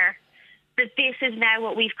somewhere that this is now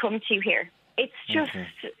what we've come to here. It's just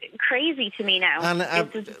crazy to me now. And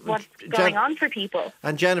this is what's going on for people.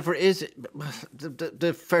 And Jennifer, is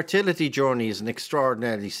the fertility journey is an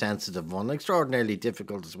extraordinarily sensitive one, extraordinarily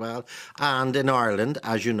difficult as well, and in Ireland,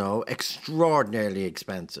 as you know, extraordinarily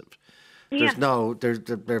expensive. There's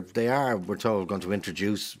they are, we're told, going to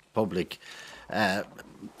introduce public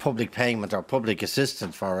payment or public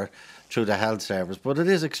assistance for it through the health service, but it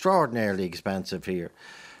is extraordinarily expensive here.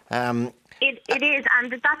 It is,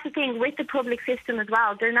 and that's the thing with the public system as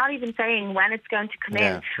well. They're not even saying when it's going to come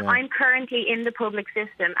in. Yeah. I'm currently in the public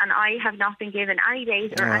system, and I have not been given any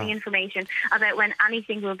date or any information about when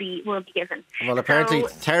anything will be given. Well, apparently,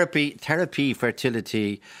 Therapy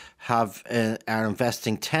Fertility are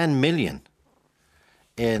investing 10 million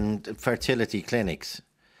in fertility clinics.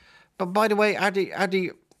 But by the way, are they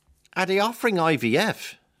offering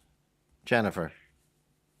IVF, Jennifer?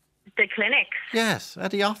 The clinics? Yes. Are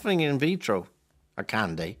they offering in vitro? Or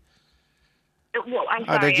can they? Well, I'm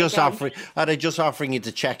sorry, are they just offering you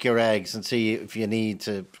to check your eggs and see if you need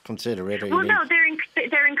to consider it? Well, no,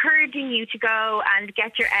 they're encouraging you to go and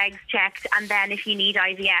get your eggs checked, and then if you need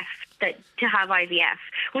IVF, to have IVF,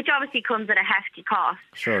 which obviously comes at a hefty cost.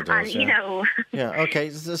 Sure it does, and, you know... Yeah, okay.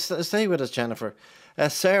 Stay with us, Jennifer.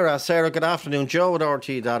 Sarah, good afternoon. Joe at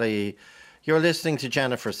RT.ie. You're listening to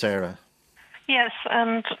Jennifer, Sarah. Yes,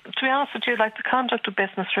 and to be honest with you, like the conduct of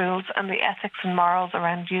business rules and the ethics and morals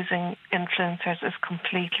around using influencers is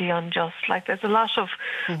completely unjust. Like there's a lot of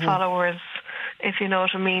followers, if you know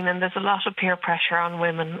what I mean, and there's a lot of peer pressure on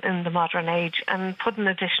women in the modern age, and putting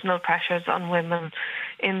additional pressures on women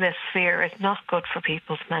in this sphere is not good for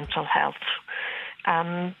people's mental health.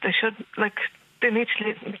 They should,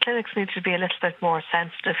 clinics need to be a little bit more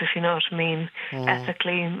sensitive, if you know what I mean,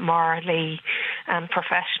 ethically, morally, and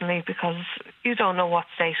professionally, because you don't know what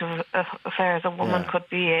state of affairs a woman could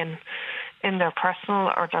be in their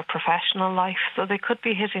personal or their professional life. So they could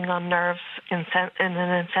be hitting on nerves in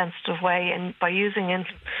an insensitive way, and by using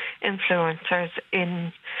influencers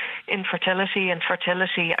in infertility and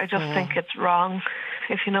fertility, I just think it's wrong,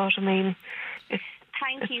 if you know what I mean.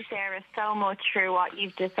 Thank you, Sarah, so much for what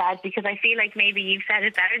you've just said, because I feel like maybe you've said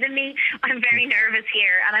it better than me. I'm very nervous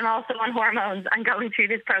here, and I'm also on hormones and going through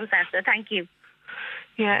this process, so thank you.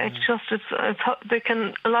 Yeah, they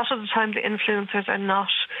can, a lot of the time the influencers are not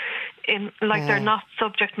they're not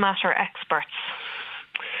subject matter experts.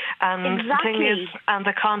 And the thing is, and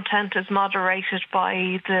the content is moderated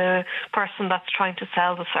by the person that's trying to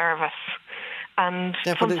sell the service. And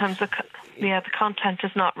sometimes the content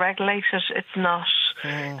is not regulated. It's not,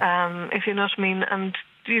 if you know what I mean. And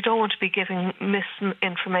you don't want to be giving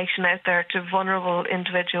misinformation out there to vulnerable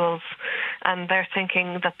individuals, and they're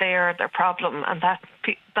thinking that they are their problem, and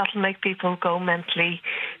that'll make people go mentally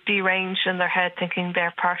deranged in their head, thinking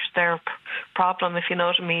they're part of their problem, if you know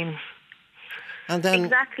what I mean. And then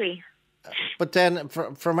exactly. But then,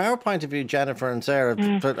 from our point of view, Jennifer and Sarah,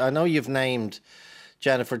 but I know you've named,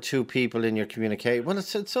 Jennifer, two people in your communique. Well,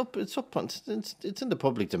 it's in the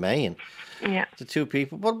public domain. Yeah, the two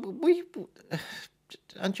people. But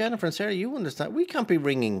and Jennifer and Sarah, you understand, we can't be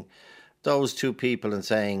ringing those two people and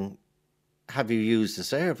saying, "Have you used the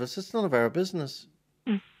service?" It's none of our business.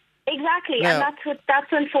 Exactly, and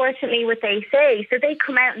that's unfortunately what they say. So they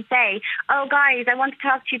come out and say, "Oh, guys, I want to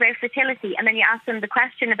talk to you about fertility," and then you ask them the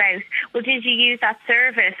question about, "Well, did you use that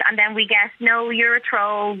service?" And then we guess, "No, you're a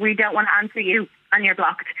troll. We don't want to answer you." And you're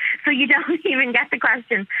blocked. So you don't even get the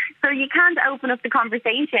question. So you can't open up the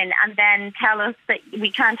conversation and then tell us that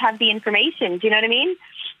we can't have the information. Do you know what I mean?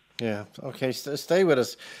 Yeah. Okay, stay with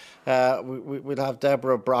us. We'll have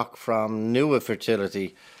Deborah Brock from Nua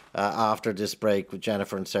Fertility after this break with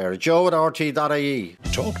Jennifer and Sarah. Joe at RT.ie.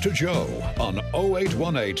 Talk to Joe on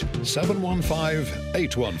 0818 715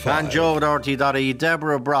 815. And Joe at RT.ie.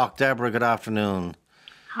 Deborah Brock. Deborah, good afternoon.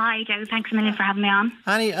 Hi, Joe. Thanks a million for having me on.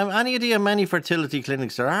 Any idea how many fertility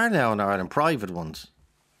clinics there are now in Ireland, private ones?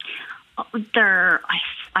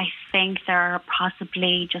 I think there are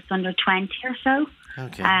possibly just under 20 or so.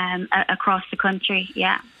 Okay. Across the country,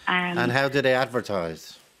 yeah. And how do they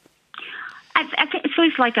advertise? I think it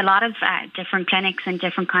feels like a lot of different clinics and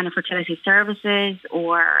different kind of fertility services,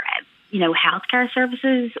 or healthcare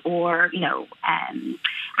services, or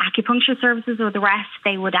acupuncture services, or the rest.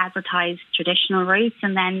 They would advertise traditional routes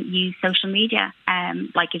and then use social media,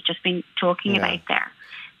 like you've just been talking about there.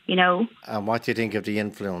 And what do you think of the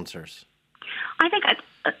influencers? I think,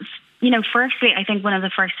 firstly, I think one of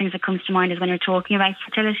the first things that comes to mind is when you're talking about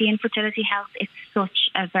fertility and fertility health, it's such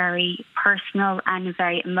a very personal and a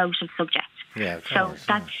very emotive subject. Yeah, of so course,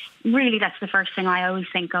 that's the first thing I always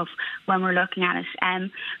think of when we're looking at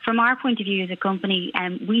it. From our point of view as a company,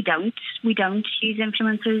 we don't use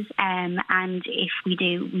influencers, and if we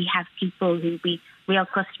do, we have people who be real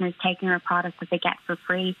customers taking our product that they get for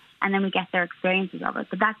free, and then we get their experiences of it.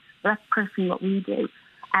 But that's personally what we do,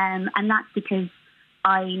 and that's because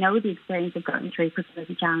I know the experience of going through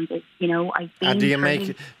fertility challenges. I've been. And do you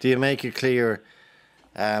make it clear?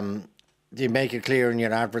 Do you make it clear in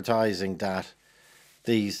your advertising that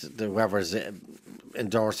whoever's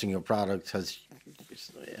endorsing your product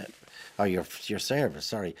or your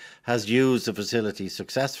service, has used the facility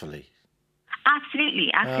successfully?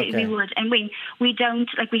 Absolutely, Okay. we would. And we don't,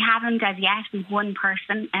 we haven't as yet. We've one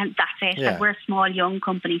person, and that's it. Yeah. We're a small, young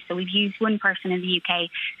company, so we've used one person in the UK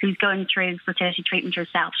who's going through fertility treatment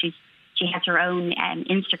herself. She has her own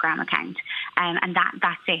Instagram account, and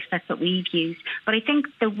that's it. That's what we've used. But I think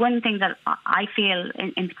the one thing that I feel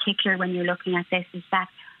in particular when you're looking at this is that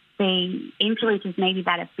the influencers maybe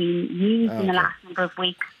that have been used in the last number of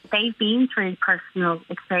weeks, they've been through personal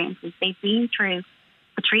experiences. They've been through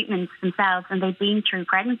the treatments themselves, and they've been through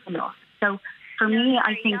pregnancy loss. So for me,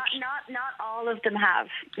 I think not all of them have.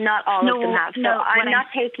 Not all of them have. So I'm not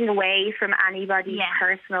taking away from anybody's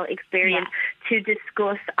personal experience to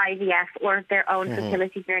discuss IVF or their own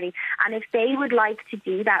fertility journey. And if they would like to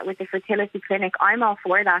do that with the fertility clinic, I'm all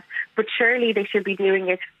for that. But surely they should be doing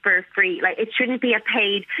it for free. It shouldn't be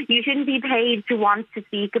you shouldn't be paid to want to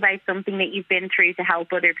speak about something that you've been through to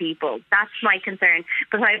help other people. That's my concern.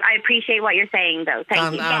 But I appreciate what you're saying, though.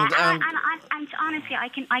 Thank you. And honestly,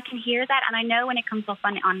 I can hear that, and I know when it comes up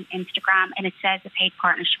on Instagram and it says a paid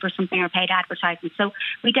partnership or something, or paid advertising. So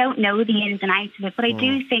we don't know the ins and outs of it. But I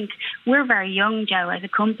do think we're very young, Joe, as a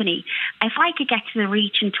company. If I could get to the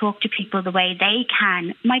reach and talk to people the way they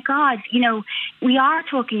can, my God, we are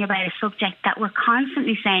talking about a subject that we're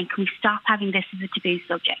constantly saying, can we stop having this as a taboo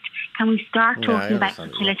subject? Can we start talking about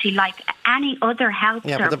fertility like any other health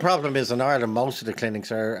service? But the problem is in Ireland, most of the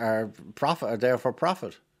clinics are there for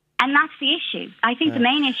profit. And that's the issue. I think the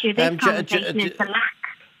main issue of this conversation is the lack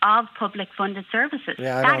of public-funded services.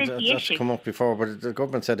 Yeah, that is the issue. That's come up before, but the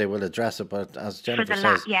government said they will address it. But as Jennifer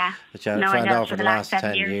says, it's found out for the last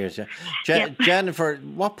 10 years. Jennifer,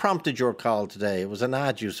 what prompted your call today? It was an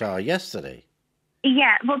ad you saw yesterday.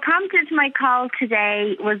 Yeah, what prompted my call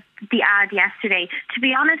today was the ad yesterday. To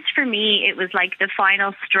be honest, for me, it was like the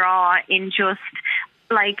final straw in just...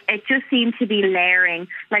 it just seemed to be layering.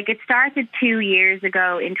 It started 2 years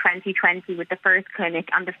ago in 2020 with the first clinic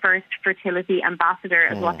and the first fertility ambassador,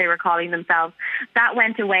 is what they were calling themselves. That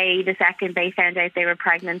went away the second they found out they were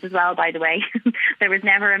pregnant as well, by the way. There was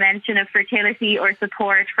never a mention of fertility or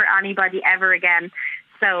support for anybody ever again.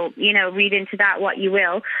 So, read into that what you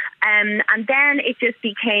will. And then it just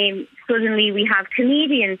became, suddenly we have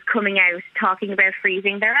comedians coming out talking about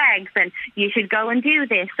freezing their eggs, and you should go and do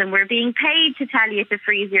this, and we're being paid to tell you to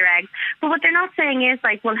freeze your eggs. But what they're not saying is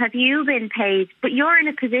well, have you been paid? But you're in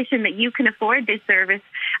a position that you can afford this service,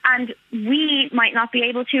 and we might not be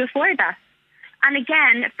able to afford that. And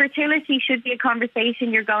again, fertility should be a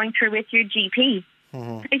conversation you're going through with your GP.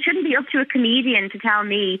 It shouldn't be up to a comedian to tell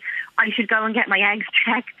me I should go and get my eggs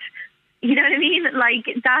checked. You know what I mean?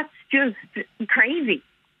 That's just crazy.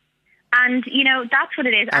 And, that's what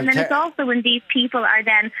it is. And then it's also when these people are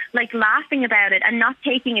then, laughing about it and not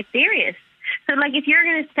taking it serious. So, if you're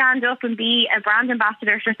going to stand up and be a brand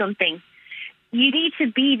ambassador for something, you need to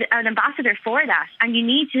be an ambassador for that, and you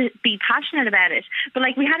need to be passionate about it. But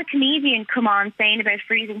we had a comedian come on saying about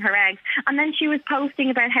freezing her eggs, and then she was posting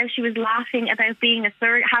about how she was laughing about being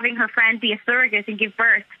having her friend be a surrogate and give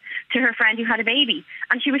birth to her friend who had a baby,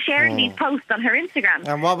 and she was sharing these posts on her Instagram.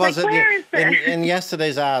 And what was it in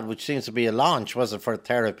yesterday's ad, which seems to be a launch? Was it for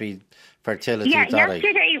therapy? Fertility. Yeah,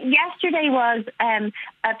 yesterday was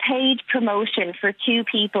a paid promotion for two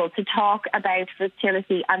people to talk about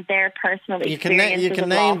fertility and their personal experiences. You can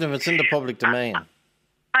name them. It's in the public domain.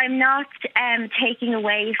 I'm not taking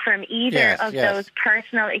away from either of those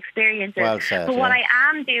personal experiences. Well said, but what I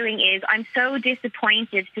am doing is I'm so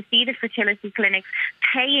disappointed to see the fertility clinics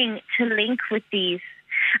paying to link with these.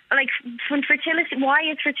 Like, when fertility, why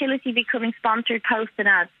is fertility becoming sponsored posts and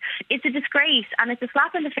ads? It's a disgrace, and it's a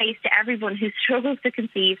slap in the face to everyone who struggles to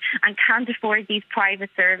conceive and can't afford these private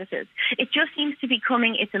services. It just seems to be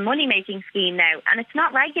it's a money-making scheme now, and it's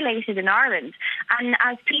not regulated in Ireland. And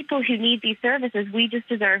as people who need these services, we just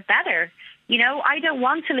deserve better. You know, I don't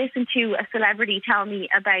want to listen to a celebrity tell me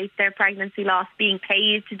about their pregnancy loss being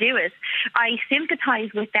paid to do it. I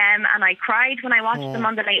sympathise with them, and I cried when I watched them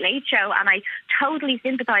on the Late Late Show, and I totally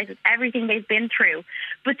sympathise with everything they've been through.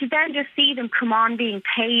 But to then just see them come on being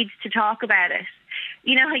paid to talk about it,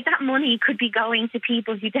 you know, like, that money could be going to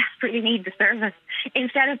people who desperately need the service.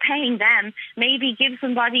 Instead of paying them, maybe give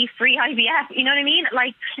somebody free IVF. You know what I mean?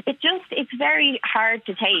 Like, it's very hard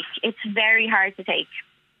to take. It's very hard to take.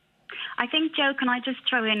 I think, Joe, can I just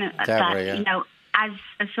throw in Deborah, you know, as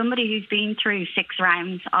somebody who's been through 6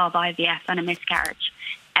 rounds of IVF and a miscarriage,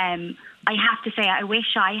 I have to say I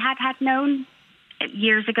wish I had known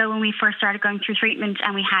years ago when we first started going through treatment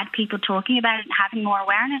and we had people talking about it and having more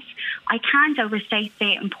awareness. I can't overstate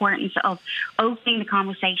the importance of opening the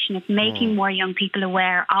conversation, of making more young people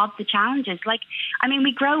aware of the challenges. Like, I mean,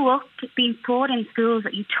 we grow up being taught in schools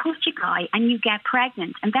that you touch a guy and you get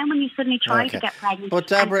pregnant, and then when you suddenly try to get pregnant, but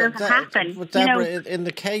Deborah, it doesn't happen. But Deborah, in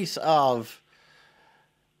the case of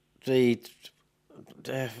the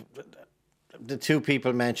 2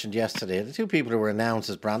 people mentioned yesterday, the 2 people who were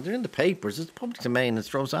announced as brand, they're in the papers, it's public domain,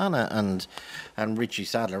 it's Rosanna and Richie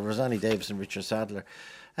Sadler, Rosanna Davis and Richard Sadler.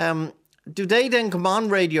 Do they then come on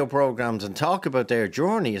radio programmes and talk about their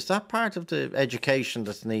journey? Is that part of the education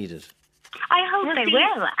that's needed? I hope they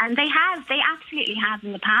will, and they absolutely have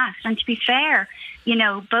in the past. And to be fair, you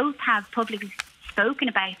know, both have publicly spoken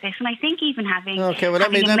about this, and I think even having a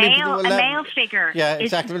male figure. Yeah,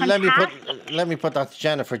 exactly. Let me put that to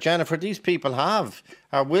Jennifer. Jennifer, these people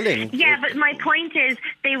are willing. Yeah, but my point is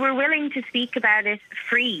they were willing to speak about it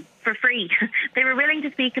for free. They were willing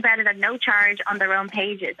to speak about it at no charge on their own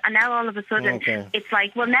pages. And now all of a sudden it's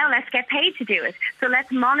like, well, now let's get paid to do it. So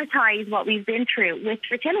let's monetize what we've been through with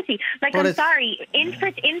fertility. Like, I'm sorry,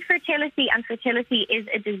 infertility and fertility is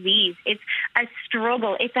a disease. It's a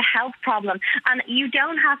struggle. It's a health problem. And you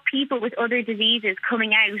don't have people with other diseases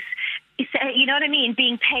coming out, you know what I mean,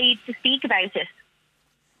 being paid to speak about it.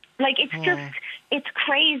 Like, it's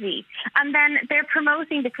crazy. And then they're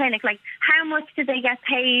promoting the clinic. Like, how much do they get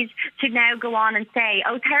paid to now go on and say,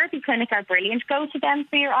 oh, Therapy Clinic are brilliant, go to them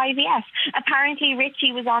for your IVF? Apparently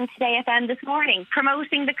Richie was on Today FM this morning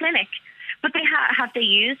promoting the clinic. But they have they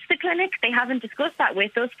used the clinic? They haven't discussed that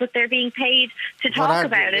with us, but they're being paid to talk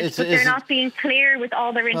about it. But they're not being clear with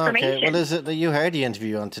all their information. Okay. Well, is it that you heard the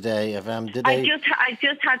interview on Today FM? I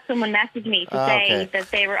just had someone message me to say that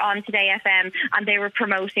they were on Today FM and they were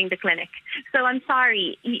promoting the clinic. So I'm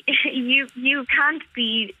sorry, you can't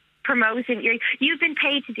be promoting. You've been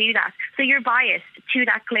paid to do that, so you're biased to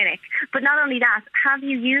that clinic. But not only that, have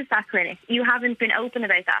you used that clinic? You haven't been open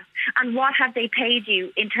about that. And what have they paid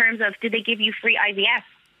you in terms of, did they give you free IVF?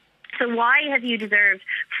 So why have you deserved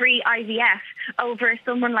free IVF over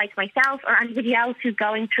someone like myself or anybody else who's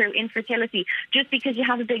going through infertility? Just because you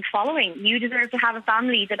have a big following, you deserve to have a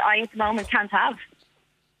family that I at the moment can't have.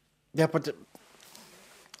 Yeah, but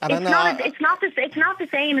it's not the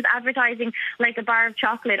same as advertising like a bar of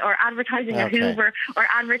chocolate or advertising a Hoover or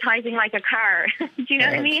advertising like a car. Do you know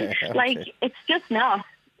what I mean? Okay. Like, it's just not.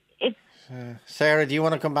 It's Sarah, do you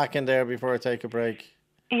want to come back in there before I take a break?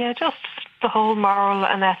 Yeah, just the whole moral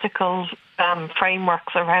and ethical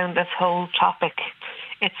frameworks around this whole topic.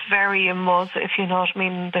 It's very if you know what I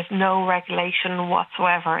mean. There's no regulation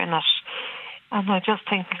whatsoever in it. And I just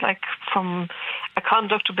think, like, from a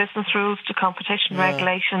conduct of business rules to competition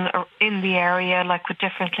regulation in the area, like with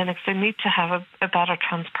different clinics, they need to have a better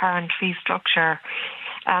transparent fee structure.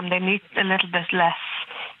 They need a little bit less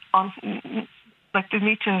they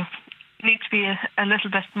need to be a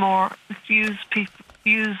little bit more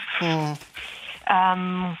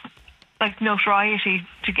like notoriety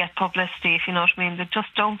to get publicity, if you know what I mean. They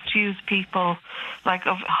just don't use people like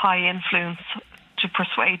of high influence to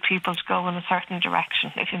persuade people to go in a certain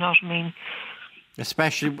direction, if you know what I mean.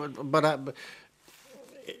 Especially, but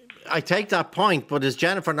I take that point, but is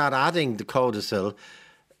Jennifer not adding the codicil,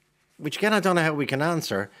 which again I don't know how we can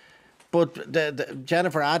answer, but the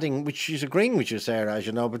Jennifer adding, which she's agreeing with you, Sarah, as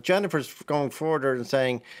you know, but Jennifer's going further and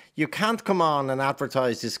saying, you can't come on and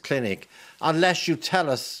advertise this clinic unless you tell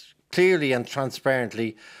us clearly and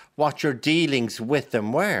transparently what your dealings with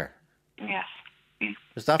them were. Yes.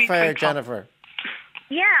 Is that fair, Jennifer?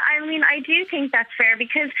 Yeah, I mean, I do think that's fair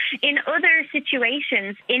because in other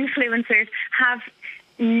situations, influencers have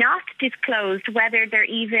not disclosed whether they're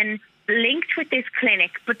even linked with this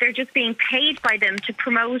clinic, but they're just being paid by them to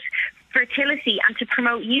promote fertility and to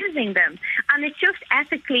promote using them. And it's just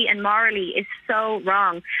ethically and morally is so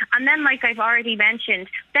wrong. And then, like I've already mentioned,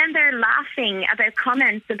 then they're laughing about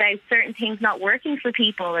comments about certain things not working for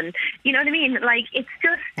people. And you know what I mean? Like, it's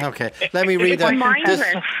just... Okay, let me read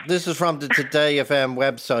that. This is from the Today FM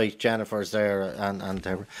website. Jennifer's there and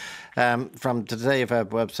Deborah. From Today FM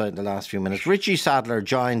website in the last few minutes. Richie Sadler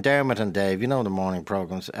joined Dermot and Dave. You know the morning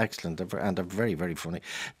programmes, excellent and they're very, very funny.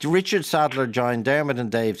 Richard Sadler joined Dermot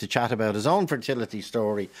and Dave to chat about his own fertility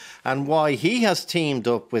story and why he has teamed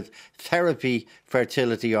up with Therapy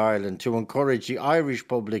Fertility Ireland to encourage the Irish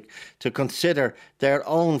public to consider their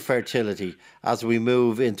own fertility as we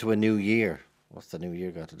move into a new year. What's the new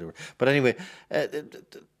year got to do with it? But anyway,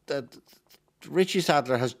 Richie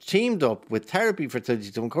Sadler has teamed up with Therapy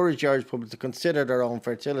Fertility to encourage the Irish public to consider their own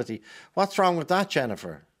fertility. What's wrong with that,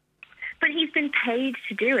 Jennifer? But he's been paid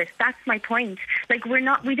to do it. That's my point. Like, I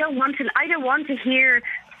don't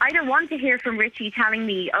want to hear from Richie telling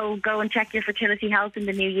me, oh, go and check your fertility health in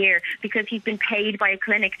the new year, because he's been paid by a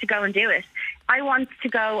clinic to go and do it. I want to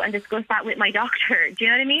go and discuss that with my doctor. Do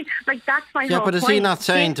you know what I mean? Like, that's my whole point. Yeah, but is he not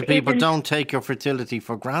saying to people, don't take your fertility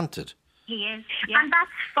for granted? He is. Yeah. And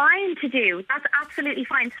that's fine to do. That's absolutely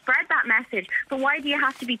fine. Spread that message. But why do you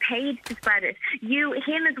have to be paid to spread it?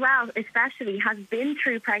 Him as well, especially, has been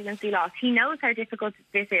through pregnancy loss. He knows how difficult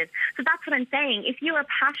this is. So that's what I'm saying. If you are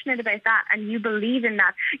passionate about that and you believe in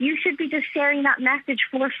that, you should be just sharing that message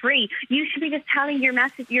for free. You should be just telling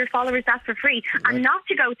your followers that for free. Right. And not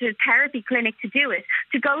to go to a therapy clinic to do it.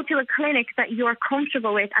 To go to a clinic that you're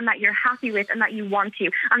comfortable with and that you're happy with and that you want to.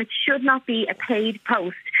 And it should not be a paid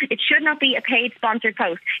post. It should not be a paid sponsored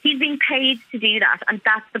post. He's being paid to do that, and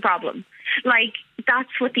that's the problem. Like, that's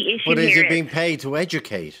what the issue here is. But is he being paid to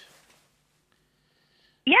educate?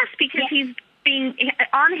 Yes, because he's being...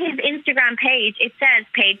 On his Instagram page, it says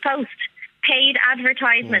paid post, paid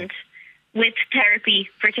advertisement with Therapy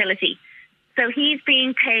Fertility. So he's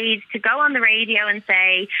being paid to go on the radio and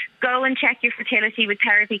say, go and check your fertility with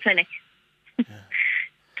Therapy Clinic.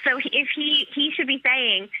 So if he should be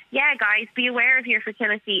saying, yeah, guys, be aware of your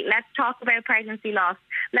fertility. Let's talk about pregnancy loss.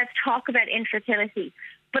 Let's talk about infertility.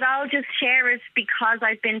 But I'll just share it because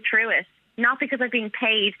I've been through it, not because I'm being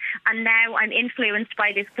paid. And now I'm influenced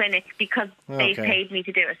by this clinic because they've paid me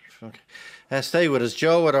to do it. Okay. Stay with us.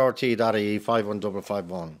 Joe at RT.ie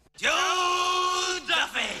 51551. Joe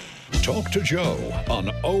Duffy. Talk to Joe on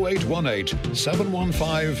 0818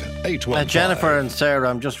 715 815. Jennifer and Sarah,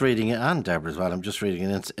 I'm just reading, and Deborah as well, I'm just reading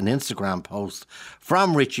an Instagram post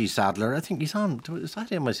from Richie Sadler. I think he's on, is that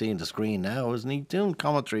him I see on the screen now? Isn't he doing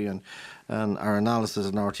commentary and our analysis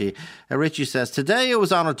on RT? Richie says, today I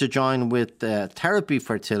was honoured to join with Therapy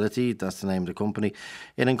Fertility, that's the name of the company,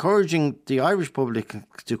 in encouraging the Irish public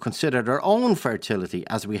to consider their own fertility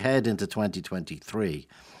as we head into 2023.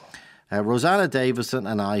 Rosanna Davison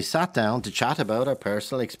and I sat down to chat about our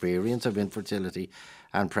personal experience of infertility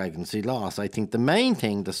and pregnancy loss. I think the main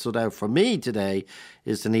thing that stood out for me today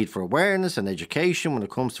is the need for awareness and education when it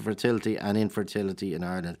comes to fertility and infertility in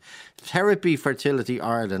Ireland. Therapy Fertility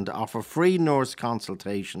Ireland offer free nurse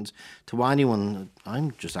consultations to anyone.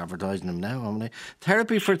 I'm just advertising them now, haven't I?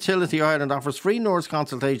 Therapy Fertility Ireland offers free nurse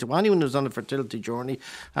consultation to anyone who's on a fertility journey,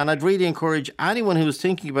 and I'd really encourage anyone who's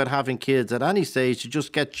thinking about having kids at any stage to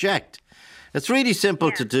just get checked. It's really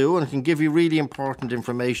simple to do and can give you really important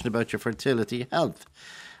information about your fertility health.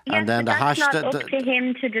 Yes, and then the hashtag. Not up to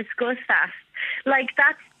him to discuss that. Like,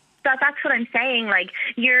 that's what I'm saying. Like,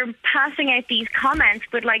 you're passing out these comments,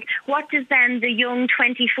 but like, what does then the young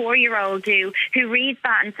 24-year-old do who reads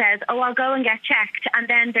that and says, oh, I'll go and get checked, and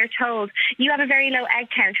then they're told, you have a very low egg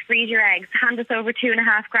count, freeze your eggs, hand us over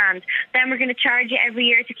 $2,500. Then we're going to charge you every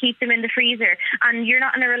year to keep them in the freezer, and you're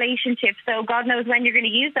not in a relationship, so God knows when you're going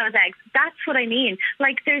to use those eggs. That's what I mean.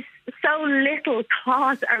 Like, there's so little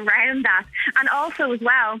thought around that. And also as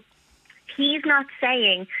well, he's not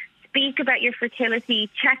saying, speak about your fertility,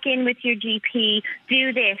 check in with your GP,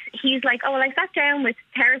 do this. He's like, oh, well, I sat down with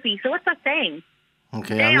therapy. So what's that saying?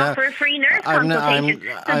 Okay, they offer a free nurse consultation.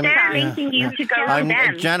 So they're linking you to go to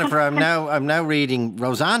them. Jennifer, I'm now reading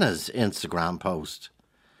Rosanna's Instagram post.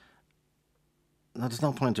 No, there's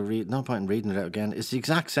no point in reading it out again. It's the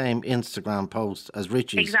exact same Instagram post as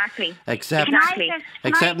Richie's. Exactly. Except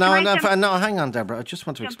no, hang on, Deborah. I just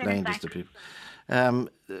want to explain this to people.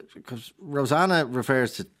 Because Rosanna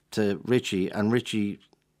refers to Richie, and Richie,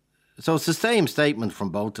 so it's the same statement from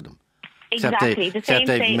both of them. Exactly, the same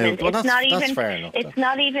statement. Well, it's fair enough. It's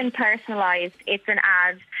not even personalised. It's an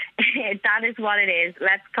ad. That is what it is.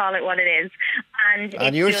 Let's call it what it is.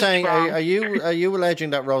 And you're saying, are you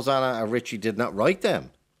alleging that Rosanna and Richie did not write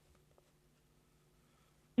them?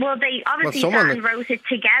 Well, they obviously wrote it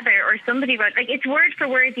together, or somebody wrote. Like, it's word for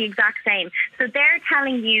word the exact same. So they're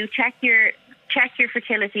telling you check your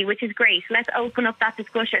fertility, which is great. Let's open up that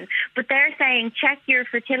discussion. But they're saying check your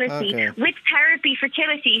fertility with Therapy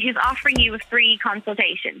Fertility, who's offering you a free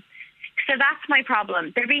consultation. So that's my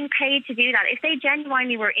problem. They're being paid to do that. If they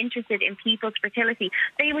genuinely were interested in people's fertility,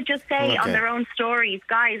 they would just say on their own stories,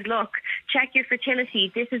 guys, look, check your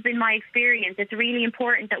fertility. This has been my experience. It's really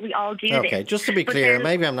important that we all do this. Okay, just to be clear,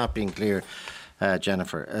 maybe I'm not being clear,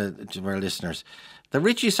 Jennifer, to our listeners. The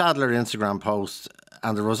Richie Sadler Instagram post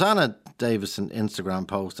and the Rosanna Davison Instagram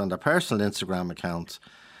post on their personal Instagram accounts,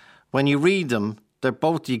 when you read them, they're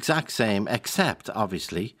both the exact same, except,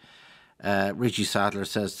 obviously, Richie Sadler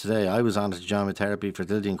says today, I was on to join with Therapy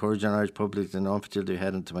Fertility, encouraging Irish public to know fertility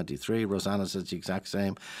ahead in 23. Rosanna says the exact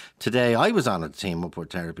same. Today, I was on a team up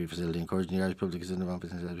with Therapy Fertility, encouraging the Irish public to know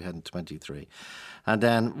fertility ahead in 23. And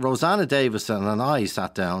then Rosanna Davison and I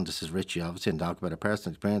sat down, this is Richie obviously, and talked about her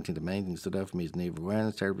personal experience. The main thing stood out for me is need of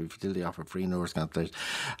awareness. Therapy Fertility offer free nurse consultation.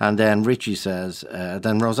 And then Richie says,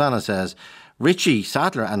 then Rosanna says, Richie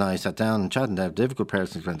Sadler and I sat down and chatted about difficult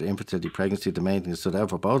personal experience, infertility, pregnancy. The main thing that stood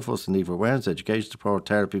out for both of us and need of awareness, education, support,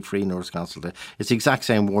 therapy, free nurse consultation. It's the exact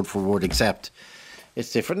same word for word, except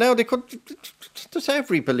it's different. Now, they could, there's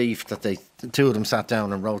every belief that the two of them sat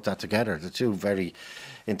down and wrote that together. The two very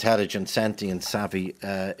intelligent, sentient, savvy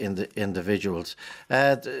individuals.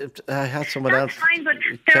 I had someone else. That's fine, but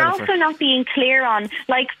they're Jennifer. also not being clear on,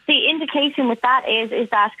 like, the indication with that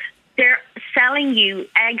is that they're selling you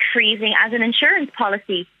egg freezing as an insurance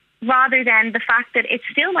policy, rather than the fact that it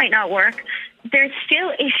still might not work. There's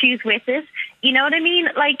still issues with it. You know what I mean?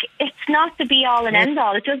 Like, it's not the be all and end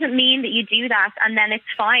all. It doesn't mean that you do that and then it's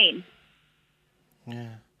fine. Yeah.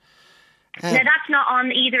 Now, that's not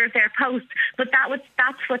on either of their posts, but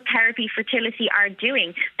that's what Therapy Fertility are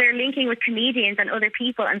doing. They're linking with comedians and other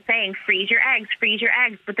people and saying, freeze your eggs,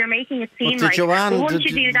 but they're making it seem like, once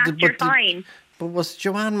you do that, you're fine. But was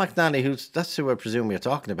Joanne McNally, that's who I presume you're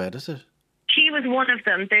talking about, is it? She was one of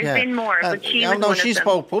them. There's been more, but she was one of them. She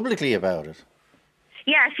spoke publicly about it.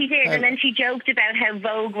 Yeah, she did. And then she joked about how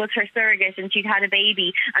Vogue was her surrogate and she'd had a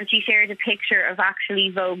baby, and she shared a picture of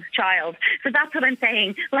actually Vogue's child. So that's what I'm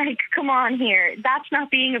saying. Like, come on here. That's not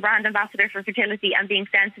being a brand ambassador for fertility and being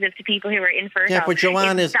sensitive to people who are infertile. Yeah, but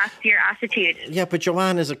Joanne that's your attitude. Yeah, but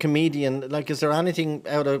Joanne is a comedian. Like, is there anything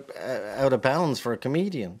out of bounds for a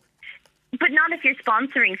comedian? But not if you're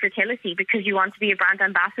sponsoring fertility because you want to be a brand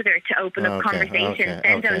ambassador to open up conversations.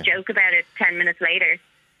 Then don't joke about it 10 minutes later.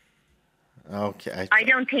 Okay. I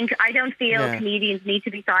don't feel comedians need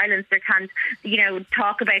to be silenced or can't,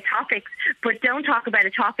 talk about topics, but don't talk about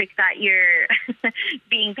a topic that you're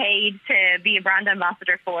being paid to be a brand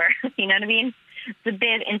ambassador for. You know what I mean? It's a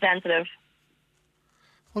bit insensitive.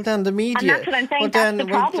 Well, then the media... And that's what I'm saying, that's the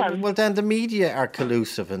problem. Well, then the media are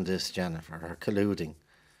collusive in this, Jennifer, are colluding.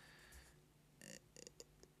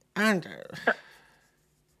 And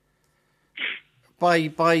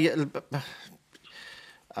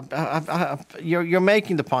you're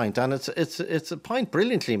making the point, and it's a point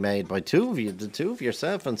brilliantly made by two of you, the two of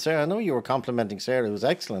yourself and Sarah. I know you were complimenting Sarah; it was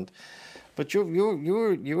excellent. But you're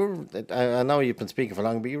I know you've been speaking for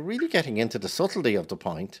long, but you're really getting into the subtlety of the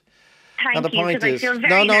point. Thank you, because I feel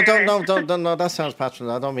very nervous. No, that sounds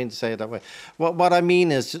patronizing. I don't mean to say it that way. What I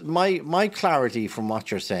mean is, my clarity from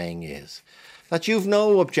what you're saying is that you've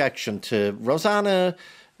no objection to Rosanna,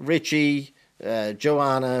 Richie,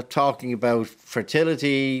 Joanna talking about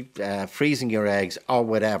fertility, freezing your eggs or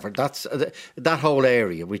whatever. That's that whole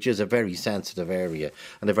area, which is a very sensitive area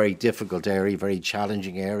and a very difficult area, very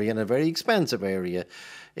challenging area and a very expensive area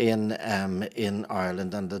in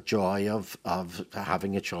Ireland. And the joy of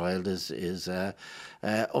having a child is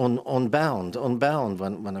unbound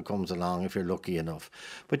when it comes along, if you're lucky enough.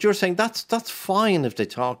 But you're saying that's fine if they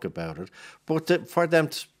talk about it, but for them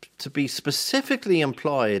to be specifically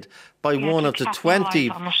employed by one of the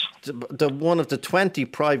 20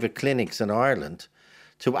 private clinics in Ireland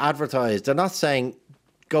to advertise, they're not saying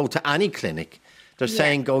go to any clinic, they're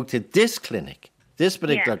saying go to this clinic. This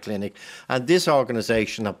particular clinic, and this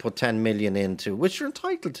organisation have put 10 million into, which you're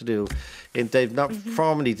entitled to do. They've not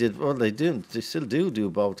formally did, well, they still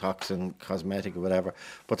do Botox and cosmetic or whatever,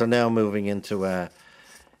 but they're now moving into the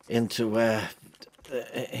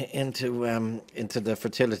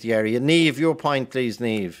fertility area. Niamh, your point, please,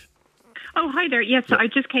 Niamh. Oh, hi there. Yes, I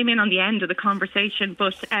just came in on the end of the conversation,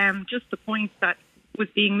 but just the point that was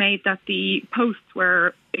being made that the posts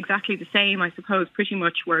were exactly the same, I suppose, pretty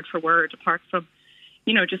much word for word, apart from,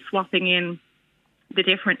 just swapping in the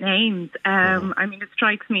different names. I mean, it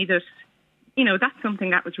strikes me that, that's something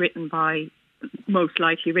that was most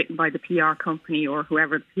likely written by the PR company or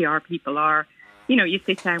whoever the PR people are. You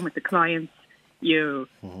sit down with the clients, you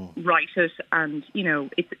write it, and,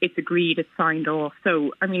 it's agreed, it's signed off.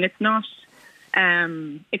 So, I mean, it's not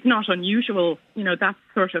unusual. That's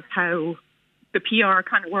sort of how the PR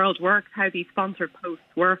kind of world works, how these sponsored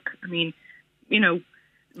posts work. I mean,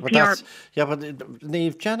 But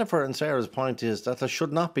Niamh, Jennifer and Sarah's point is that there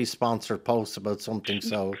should not be sponsored posts about something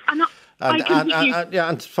so.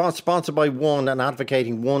 And sponsored by one and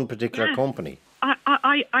advocating one particular company.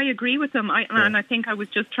 I agree with them. And I think I was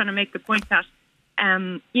just trying to make the point that,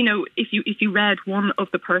 if you read one of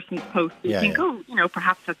the person's posts, you think,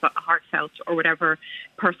 perhaps that's a heartfelt or whatever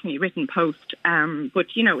personally written post. But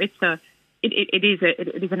it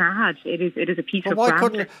is an ad. It is a piece of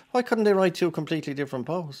branding. Why couldn't they write two completely different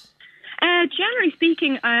posts? Generally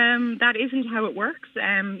speaking, that isn't how it works.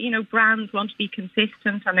 Brands want to be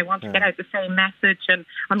consistent and they want to get out the same message. And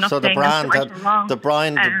I'm not saying that's right or wrong. The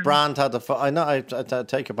brand had the. I know. I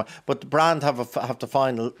take your point, but the brand have to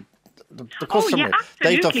find the customer.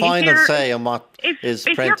 They have to final say on what is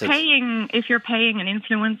printed. If you're paying an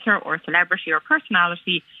influencer or a celebrity or a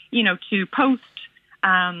personality, to post.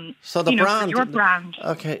 So the brand, your brand.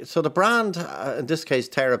 Okay, so the brand, in this case,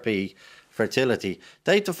 Therapy Fertility,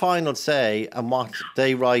 they have the final say on what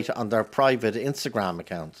they write on their private Instagram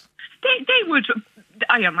accounts. They would,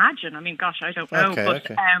 I imagine. I mean, gosh, I don't know, but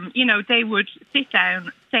they would sit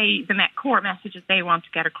down, say the core messages they want to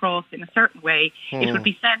get across in a certain way. It would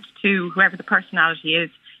be sent to whoever the personality is.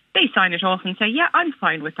 They sign it off and say, "Yeah, I'm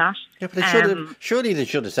fine with that." Yeah, but surely they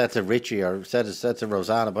should have said to Richie or said to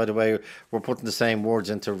Rosanna, by the way, we're putting the same words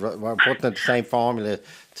we're putting the same formula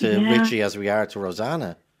to Richie as we are to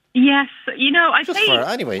Rosanna. Yes, I say.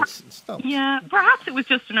 Anyway, yeah, perhaps it was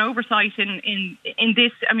just an oversight in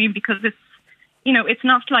this. I mean, because it's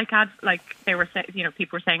not like they were saying.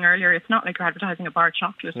 People were saying earlier, it's not like you're advertising a bar of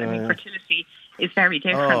chocolate. I mean, fertility is very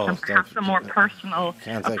different, and perhaps a more personal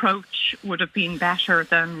approach would have been better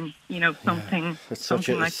than something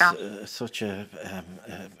like that. It's such a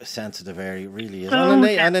sensitive area, really is,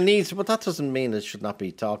 and it needs. But that doesn't mean it should not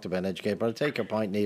be talked about and educated. But I take your point, Niamh.